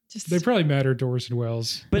know. Just they probably matter to Orson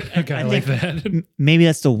Welles. But A guy I like think that. maybe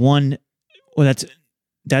that's the one. Well,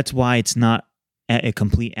 that's why it's not a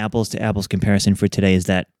complete apples to apples comparison for today. Is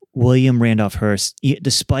that William Randolph Hearst,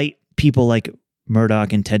 despite people like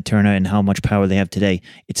Murdoch and Ted Turner and how much power they have today,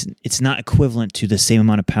 it's not equivalent to the same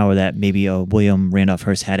amount of power that maybe William Randolph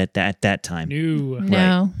Hearst had at that time. New.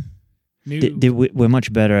 no. We're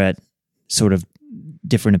much better at sort of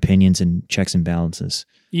different opinions and checks and balances.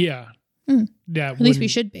 Yeah. Mm. Yeah. At least we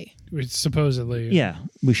should be. Supposedly. Yeah,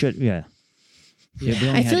 we should. Yeah. Yeah. we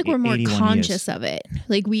only I had feel like we're more 81 conscious years. of it.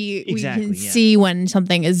 Like we Exactly, can yeah. see when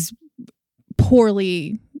something is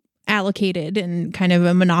poorly allocated and kind of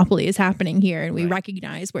a monopoly is happening here, and we Right.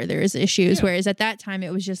 recognize where there is issues. Yeah. Whereas at that time,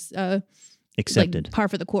 it was just Accepted. like par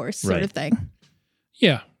for the course sort Right. of thing.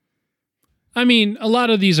 Yeah. I mean, a lot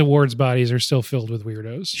of these awards bodies are still filled with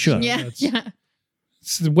weirdos. Sure. So Yeah, that's- yeah.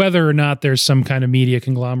 it's whether or not there's some kind of media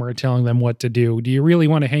conglomerate telling them what to do. Do you really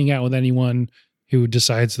want to hang out with anyone who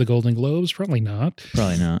decides the Golden Globes? Probably not.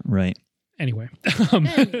 Probably not. Right. Anyway.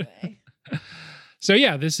 Anyway, So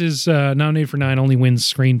yeah, this is nominated for 9, only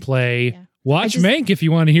wins screenplay. Yeah. Watch I just- Mank if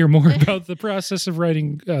you want to hear more about the process of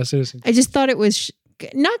writing Citizen. I just thought it was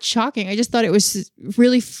not shocking. I just thought it was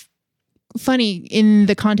really funny in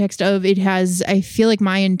the context of it has, I feel like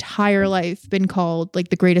my entire life been called like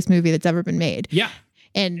the greatest movie that's ever been made. Yeah,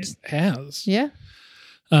 And it has. yeah.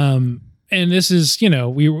 And this is,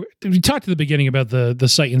 we talked at the beginning about the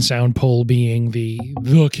Sight and Sound poll being the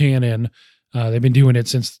canon. They've been doing it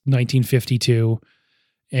since 1952,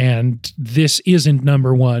 and this isn't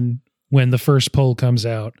number one when the first poll comes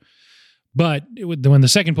out. But when the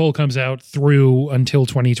second poll comes out through until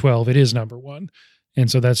 2012, it is number one. And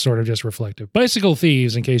so that's sort of just reflective. Bicycle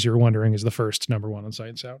Thieves, in case you were wondering, is the first number one on Sight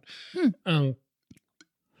and Sound.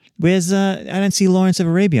 Where's I didn't see Lawrence of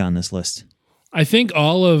Arabia on this list. I think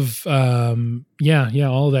all of all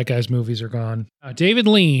of that guy's movies are gone. David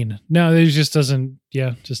Lean, no, it just didn't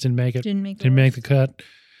make it. Didn't make the cut.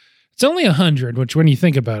 It's only 100, which when you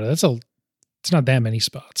think about it, it's not that many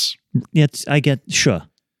spots. Yeah, I get sure.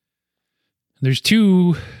 There's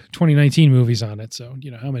 2 2019 movies on it, so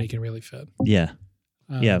how many can really fit? Yeah.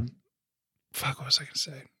 Yeah. Fuck, what was I going to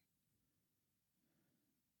say?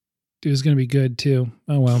 It was going to be good too.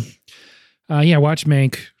 Oh, well. Yeah, watch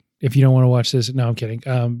Mank if you don't want to watch this. No, I'm kidding.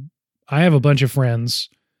 I have a bunch of friends,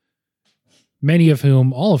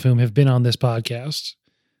 all of whom have been on this podcast,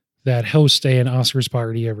 that host an Oscars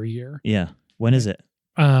party every year. Yeah. When is it?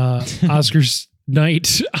 Oscars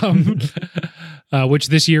night, which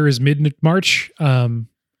this year is mid-March.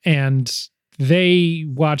 And they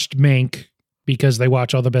watched Mank because they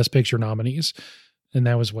watch all the Best Picture nominees. And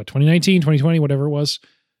that was 2019, 2020, whatever it was.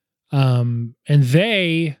 And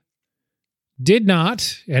they did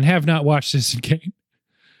not and have not watched Citizen Kane.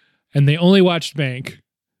 And they only watched Mank.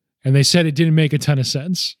 And they said it didn't make a ton of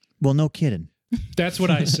sense. Well, no kidding. That's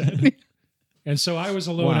what I said. And so I was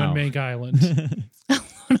alone on Mank Island.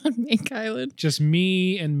 Alone on Mank Island. Just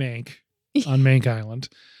me and Mank on Mank Island.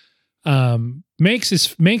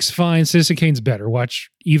 Mank's fine. Citizen Kane's better.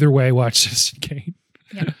 Watch Citizen Kane.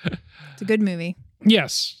 Yeah. It's a good movie.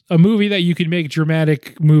 Yes, a movie that you can make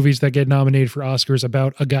dramatic movies that get nominated for Oscars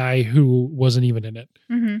about a guy who wasn't even in it.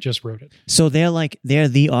 Mm-hmm. Just wrote it. So they're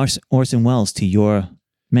the Orson Welles to your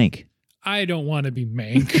Mank. I don't want to be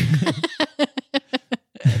Mank.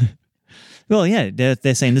 Well, yeah,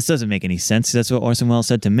 they're saying this doesn't make any sense. That's what Orson Welles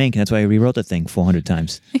said to Mank. That's why he rewrote the thing 400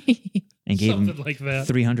 times and gave Something him like that.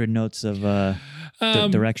 300 notes of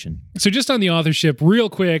direction. So just on the authorship, real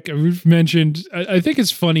quick, we've mentioned, I think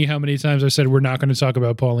it's funny how many times I've said we're not going to talk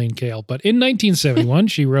about Pauline Kael, but in 1971,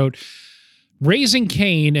 she wrote Raising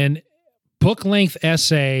Cain, an book-length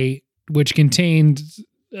essay which contained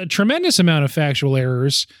a tremendous amount of factual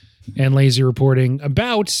errors and lazy reporting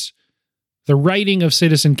about the writing of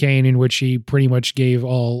Citizen Kane, in which she pretty much gave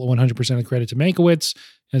all 100% of credit to Mankiewicz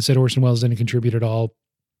and said Orson Welles didn't contribute at all.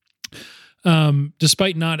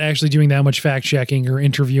 Despite not actually doing that much fact checking or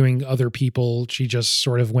interviewing other people, she just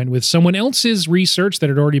sort of went with someone else's research that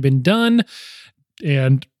had already been done,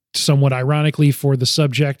 and somewhat ironically for the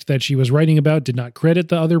subject that she was writing about, did not credit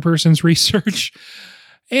the other person's research,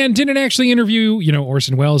 and didn't actually interview,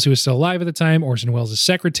 Orson Welles, who was still alive at the time, Orson Welles'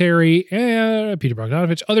 secretary, Peter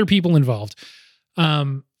Bogdanovich, other people involved.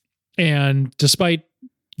 And despite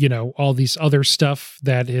all these other stuff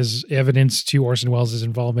that is evidence to Orson Welles'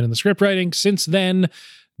 involvement in the script writing, since then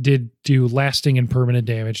did do lasting and permanent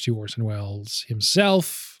damage to Orson Welles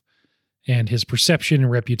himself and his perception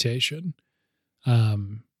and reputation.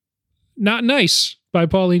 Not nice by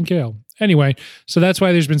Pauline Kael. Anyway, so that's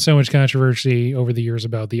why there's been so much controversy over the years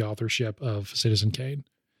about the authorship of Citizen Kane.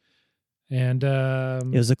 And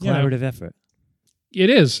it was a collaborative effort. It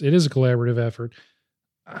is. It is a collaborative effort.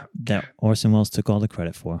 That Orson Welles took all the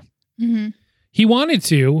credit for. Mm-hmm. He wanted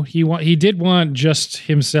to. He did want just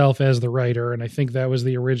himself as the writer, and I think that was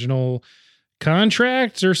the original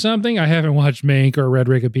contract or something. I haven't watched Mank or read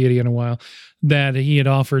Wikipedia in a while. That he had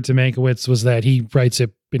offered to Mankiewicz was that he writes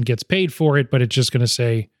it and gets paid for it, but it's just going to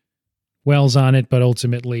say Wells on it, but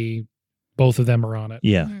ultimately both of them are on it.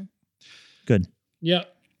 Yeah. Mm-hmm. Good. Yeah.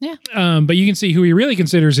 But you can see who he really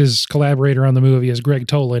considers his collaborator on the movie is Greg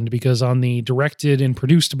Toland, because on the directed and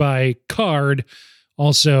produced by card,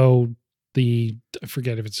 also I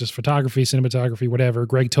forget if it's just photography, cinematography, whatever,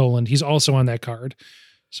 Greg Toland, he's also on that card.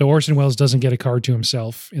 So Orson Welles doesn't get a card to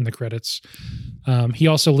himself in the credits. He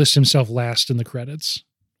also lists himself last in the credits,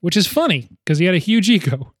 which is funny because he had a huge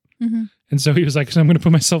ego. Mm-hmm. And so he was like, so I'm going to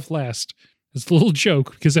put myself last. It's a little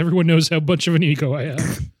joke because everyone knows how much of an ego I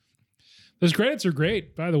have. Those credits are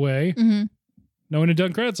great, by the way. Mm-hmm. No one had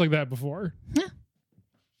done credits like that before. Yeah.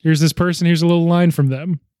 Here's this person. Here's a little line from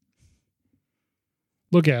them.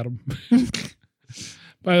 Look at him.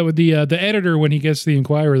 By the way, the editor, when he gets to the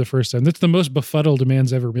Inquirer the first time, that's the most befuddled a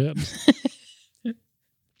man's ever been.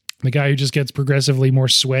 The guy who just gets progressively more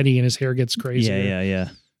sweaty and his hair gets crazier. Yeah. And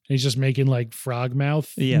he's just making like frog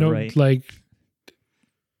mouth. Yeah, right. Like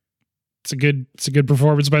it's a good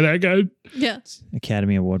performance by that guy. Yeah.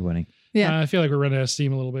 Academy Award winning. Yeah. I feel like we're running out of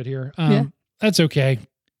steam a little bit here. Yeah. That's okay.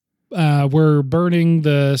 We're burning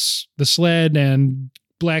the sled and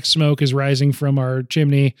black smoke is rising from our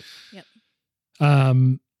chimney. Yep.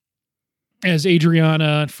 As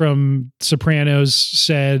Adriana from Sopranos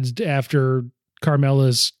said after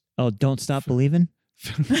Carmela's Don't Stop Believing?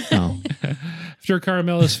 Oh. After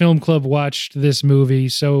Carmela's film club watched this movie,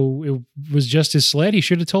 so it was just his sled. He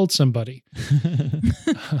should have told somebody.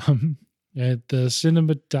 The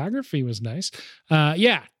cinematography was nice.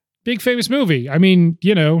 Yeah, big famous movie. I mean,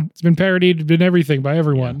 it's been parodied and everything by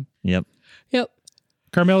everyone. Yeah. Yep.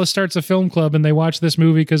 Carmela starts a film club and they watch this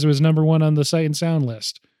movie because it was number 1 on the Sight and Sound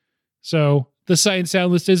list. So the Sight and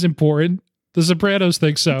Sound list is important. The Sopranos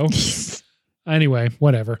think so. Anyway,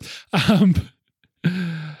 whatever.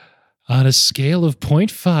 On a scale of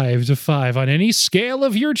 0.5 to 5, on any scale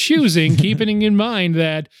of your choosing, keeping in mind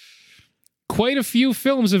that quite a few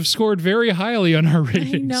films have scored very highly on our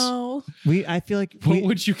ratings. I know. I feel like What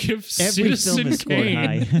would you give every film Citizen has scored Kane?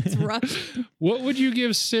 high. It's rough. What would you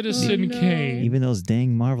give Citizen no. Kane? Even those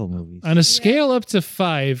dang Marvel movies. On a scale up to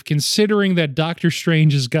 5, considering that Doctor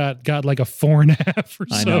Strange has got like a 4.5 or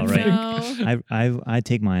I know, something. right? No. I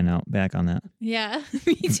take mine out back on that. Yeah.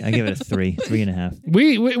 Me too. I give it a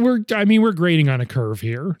 3.5. We're grading on a curve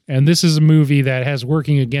here, and this is a movie that has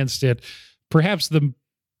working against it perhaps the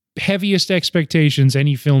heaviest expectations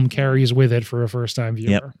any film carries with it for a first-time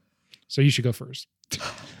viewer. Yep. So you should go first.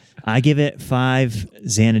 I give it 5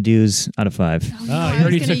 Xanadu's out of 5. Oh, no, you I already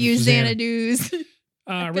was going to took use Xanadu's.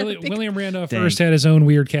 Xanadu's. Really, pick- William Randolph Dang. first had his own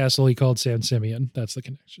weird castle he called San Simeon. That's the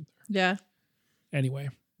connection. Yeah. Anyway.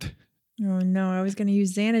 Oh, no. I was going to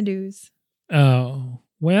use Xanadu's. Oh,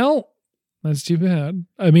 well, that's too bad.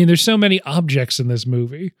 I mean, there's so many objects in this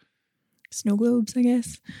movie. Snow globes, I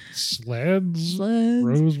guess. Sleds, Sleds.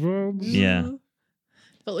 rosebuds. Yeah.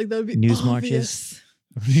 Felt like that would be News obvious.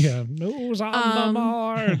 Yeah, nose on the Um,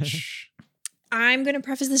 march. I'm going to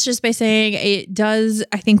preface this just by saying it does,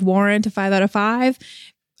 I think, warrant a 5 out of 5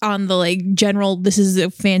 on the like general. This is a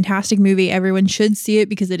fantastic movie. Everyone should see it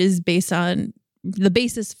because it is based on the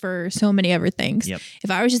basis for so many other things. Yep. If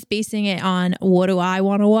I was just basing it on what do I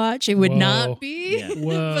want to watch, it would Whoa. not be. Yeah.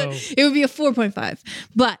 Whoa. But it would be a 4.5.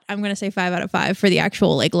 But I'm going to say 5 out of 5 for the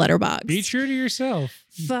actual like letterbox. Be true to yourself.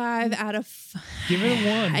 5 out of 5. Give it a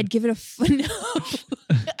 1. I'd give it a no.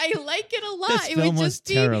 I like it a lot. This It film would was just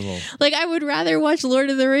be terrible. like I would rather watch Lord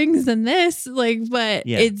of the Rings than this. Like, but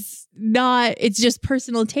Yeah. it's not. It's just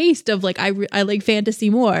personal taste of like I like fantasy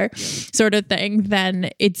more, sort of thing. Then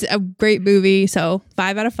it's a great movie. So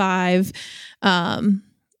 5 out of 5.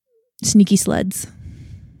 Sneaky sleds.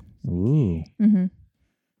 Ooh. Mm-hmm.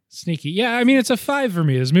 Sneaky. Yeah, I mean, it's a 5 for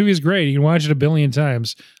me. This movie is great. You can watch it a billion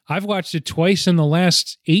times. I've watched it twice in the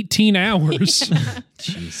last 18 hours.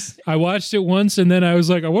 Jeez. I watched it once and then I was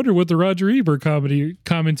like, I wonder what the Roger Ebert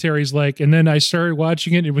commentary is like. And then I started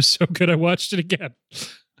watching it. And it was so good. I watched it again.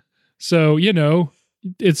 So,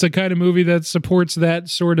 it's a kind of movie that supports that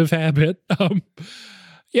sort of habit.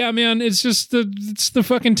 Yeah, man, it's just the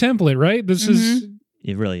fucking template, right? This is,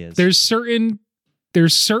 It really is. there's certain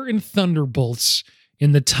thunderbolts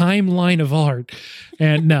in the timeline of art.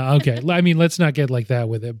 And no, okay. I mean, let's not get like that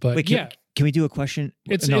with it, but Wait, yeah. can we do a question?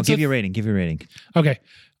 It's give a- your rating. Give your rating. Okay.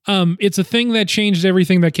 It's a thing that changed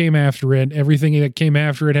everything that came after it. Everything that came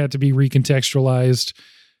after it had to be recontextualized.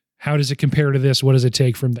 How does it compare to this? What does it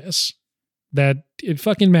take from this? That it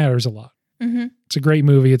fucking matters a lot. Mm-hmm. It's a great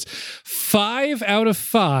movie. It's 5 out of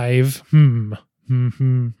 5.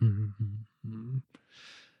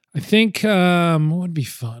 I think what would be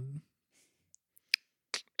fun?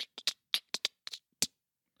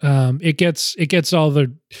 It gets all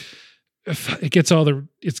the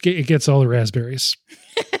raspberries.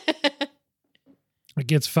 It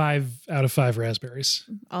gets 5 out of 5 raspberries.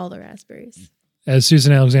 All the raspberries. As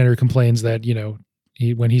Susan Alexander complains that,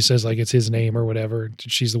 when he says like it's his name or whatever,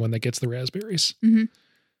 she's the one that gets the raspberries. Mhm.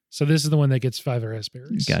 So this is the one that gets 5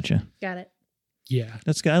 raspberries. Gotcha. Got it. Yeah.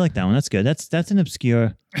 That's good. I like that one. That's good. That's an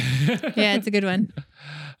obscure. Yeah, it's a good one.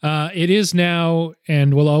 It is now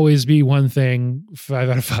and will always be one thing, 5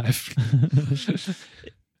 out of 5.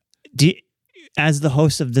 As the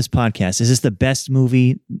host of this podcast, is this the best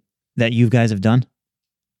movie that you guys have done?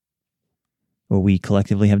 Or we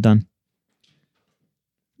collectively have done?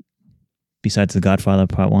 Besides The Godfather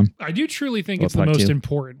Part 1? I do truly think Or it's the part most 2.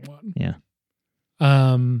 important one. Yeah.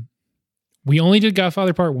 We only did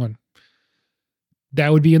Godfather Part 1.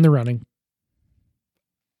 That would be in the running.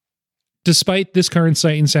 Despite this current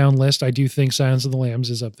Sight and Sound list, I do think Silence of the Lambs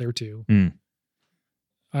is up there too. Mm.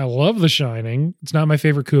 I love The Shining. It's not my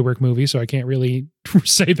favorite Kubrick movie, so I can't really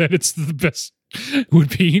say that it's the best. It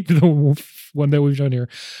would be the one that we've done here.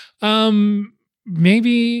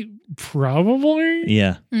 Maybe, probably.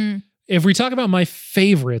 Yeah. Mm. If we talk about my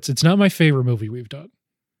favorites, it's not my favorite movie we've done.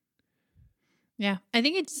 Yeah, I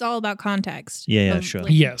think it's all about context. Yeah, sure.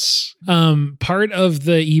 Yes. Part of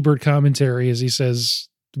the Ebert commentary is he says,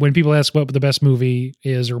 when people ask what the best movie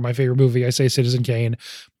is or my favorite movie, I say Citizen Kane.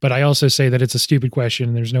 But I also say that it's a stupid question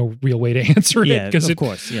and there's no real way to answer Yeah, it because of it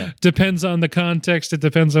course. Yeah. depends on the context. It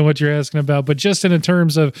depends on what you're asking about. But just in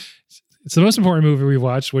terms of, it's the most important movie we've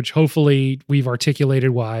watched, which hopefully we've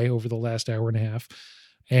articulated why over the last hour and a half.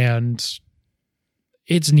 And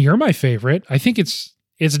it's near my favorite. I think it's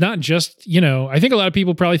not just, I think a lot of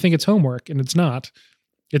people probably think it's homework and it's not.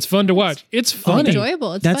 It's fun to watch. It's funny.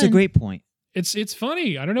 Enjoyable. It's That's fun. a great point. It's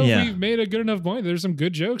funny. I don't know Yeah. if we made a good enough point. There's some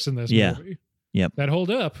good jokes in this Yeah. movie. Yep. That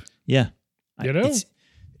hold up. Yeah. You know?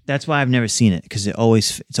 That's why I've never seen it, because it's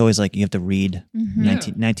always like you have to read Mhm.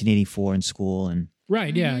 1984 in school, and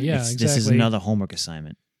Right. Yeah. Mhm. Yeah. Exactly. this is another homework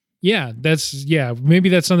assignment. Yeah. Maybe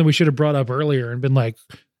that's something we should have brought up earlier and been like,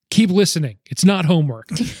 keep listening. It's not homework.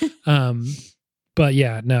 But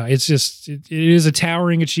yeah, no, it's just, it is a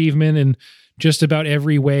towering achievement in just about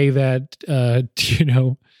every way that,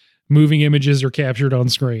 moving images are captured on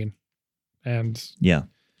screen. And Yeah.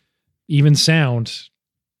 even sound,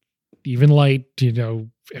 even light,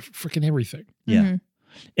 freaking everything. Yeah. Mhm.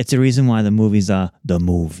 It's the reason why the movies are the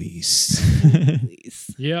movies.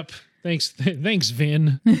 Yep. Thanks,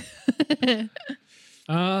 Vin.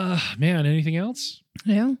 Man, anything else?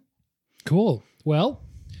 Yeah. Cool. Well,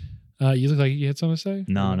 you look like you had something to say?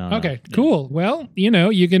 No. Okay, cool. Well, you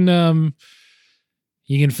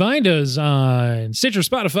can find us on Stitcher,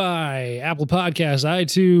 Spotify, Apple Podcasts,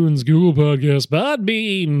 iTunes, Google Podcasts,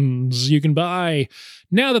 Podbeans. You can buy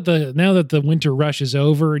now that the winter rush is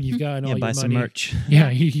over and you've gotten all your buy money. some merch. Yeah,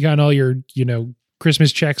 you got all your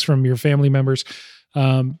Christmas checks from your family members.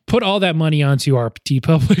 Put all that money onto our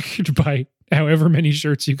TeePublic to buy however many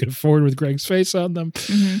shirts you can afford with Greg's face on them.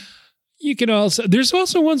 Mhm. You can there's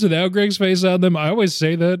also ones without Greg's face on them. I always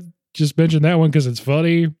say that. Just mention that one because it's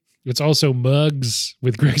funny. It's also mugs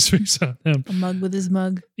with Greg's face on them. A mug with his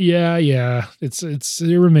mug. Yeah. It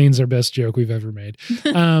remains our best joke we've ever made.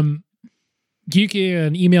 You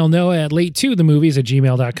can email Noah at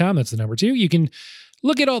late2themovies@gmail.com. That's the number 2. You can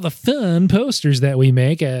look at all the fun posters that we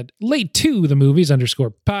make at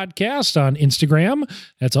late2themovies_podcast on Instagram.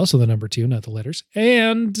 That's also the number 2, not the letters.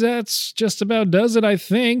 And that's just about does it, I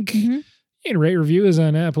think. Mhm. You can rate reviews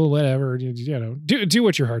on Apple, whatever. Do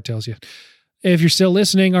what your heart tells you. If you're still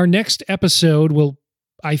listening, our next episode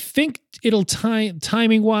I think it'll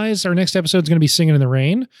timing wise, our next episode is going to be Singing in the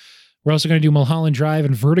Rain. We're also going to do Mulholland Drive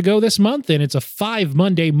and Vertigo this month, and it's a 5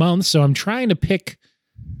 Monday month, so I'm trying to pick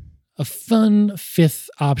a fun 5th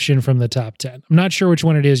option from the top 10. I'm not sure which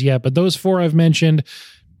one it is yet, but those 4 I've mentioned,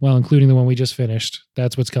 well, including the one we just finished,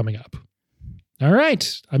 that's what's coming up. All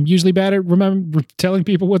right. I'm usually bad at telling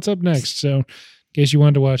people what's up next, so in case you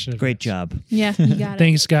wanted to watch it. Great job. Yeah, you got it.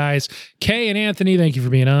 Thanks, guys. Kay and Anthony, thank you for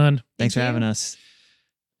being on. Thanks for you. having us.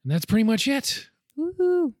 And that's pretty much it.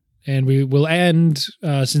 Woohoo. And we will end,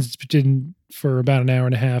 since it's been for about an hour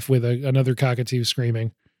and a half, with another cockatoo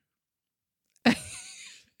screaming. I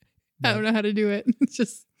don't know how to do it. It's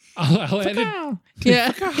just I'll edit.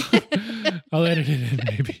 yeah. I'll edit it in,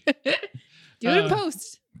 maybe. Do it in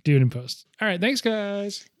post. Do it in post. All right. Thanks,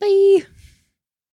 guys. Bye.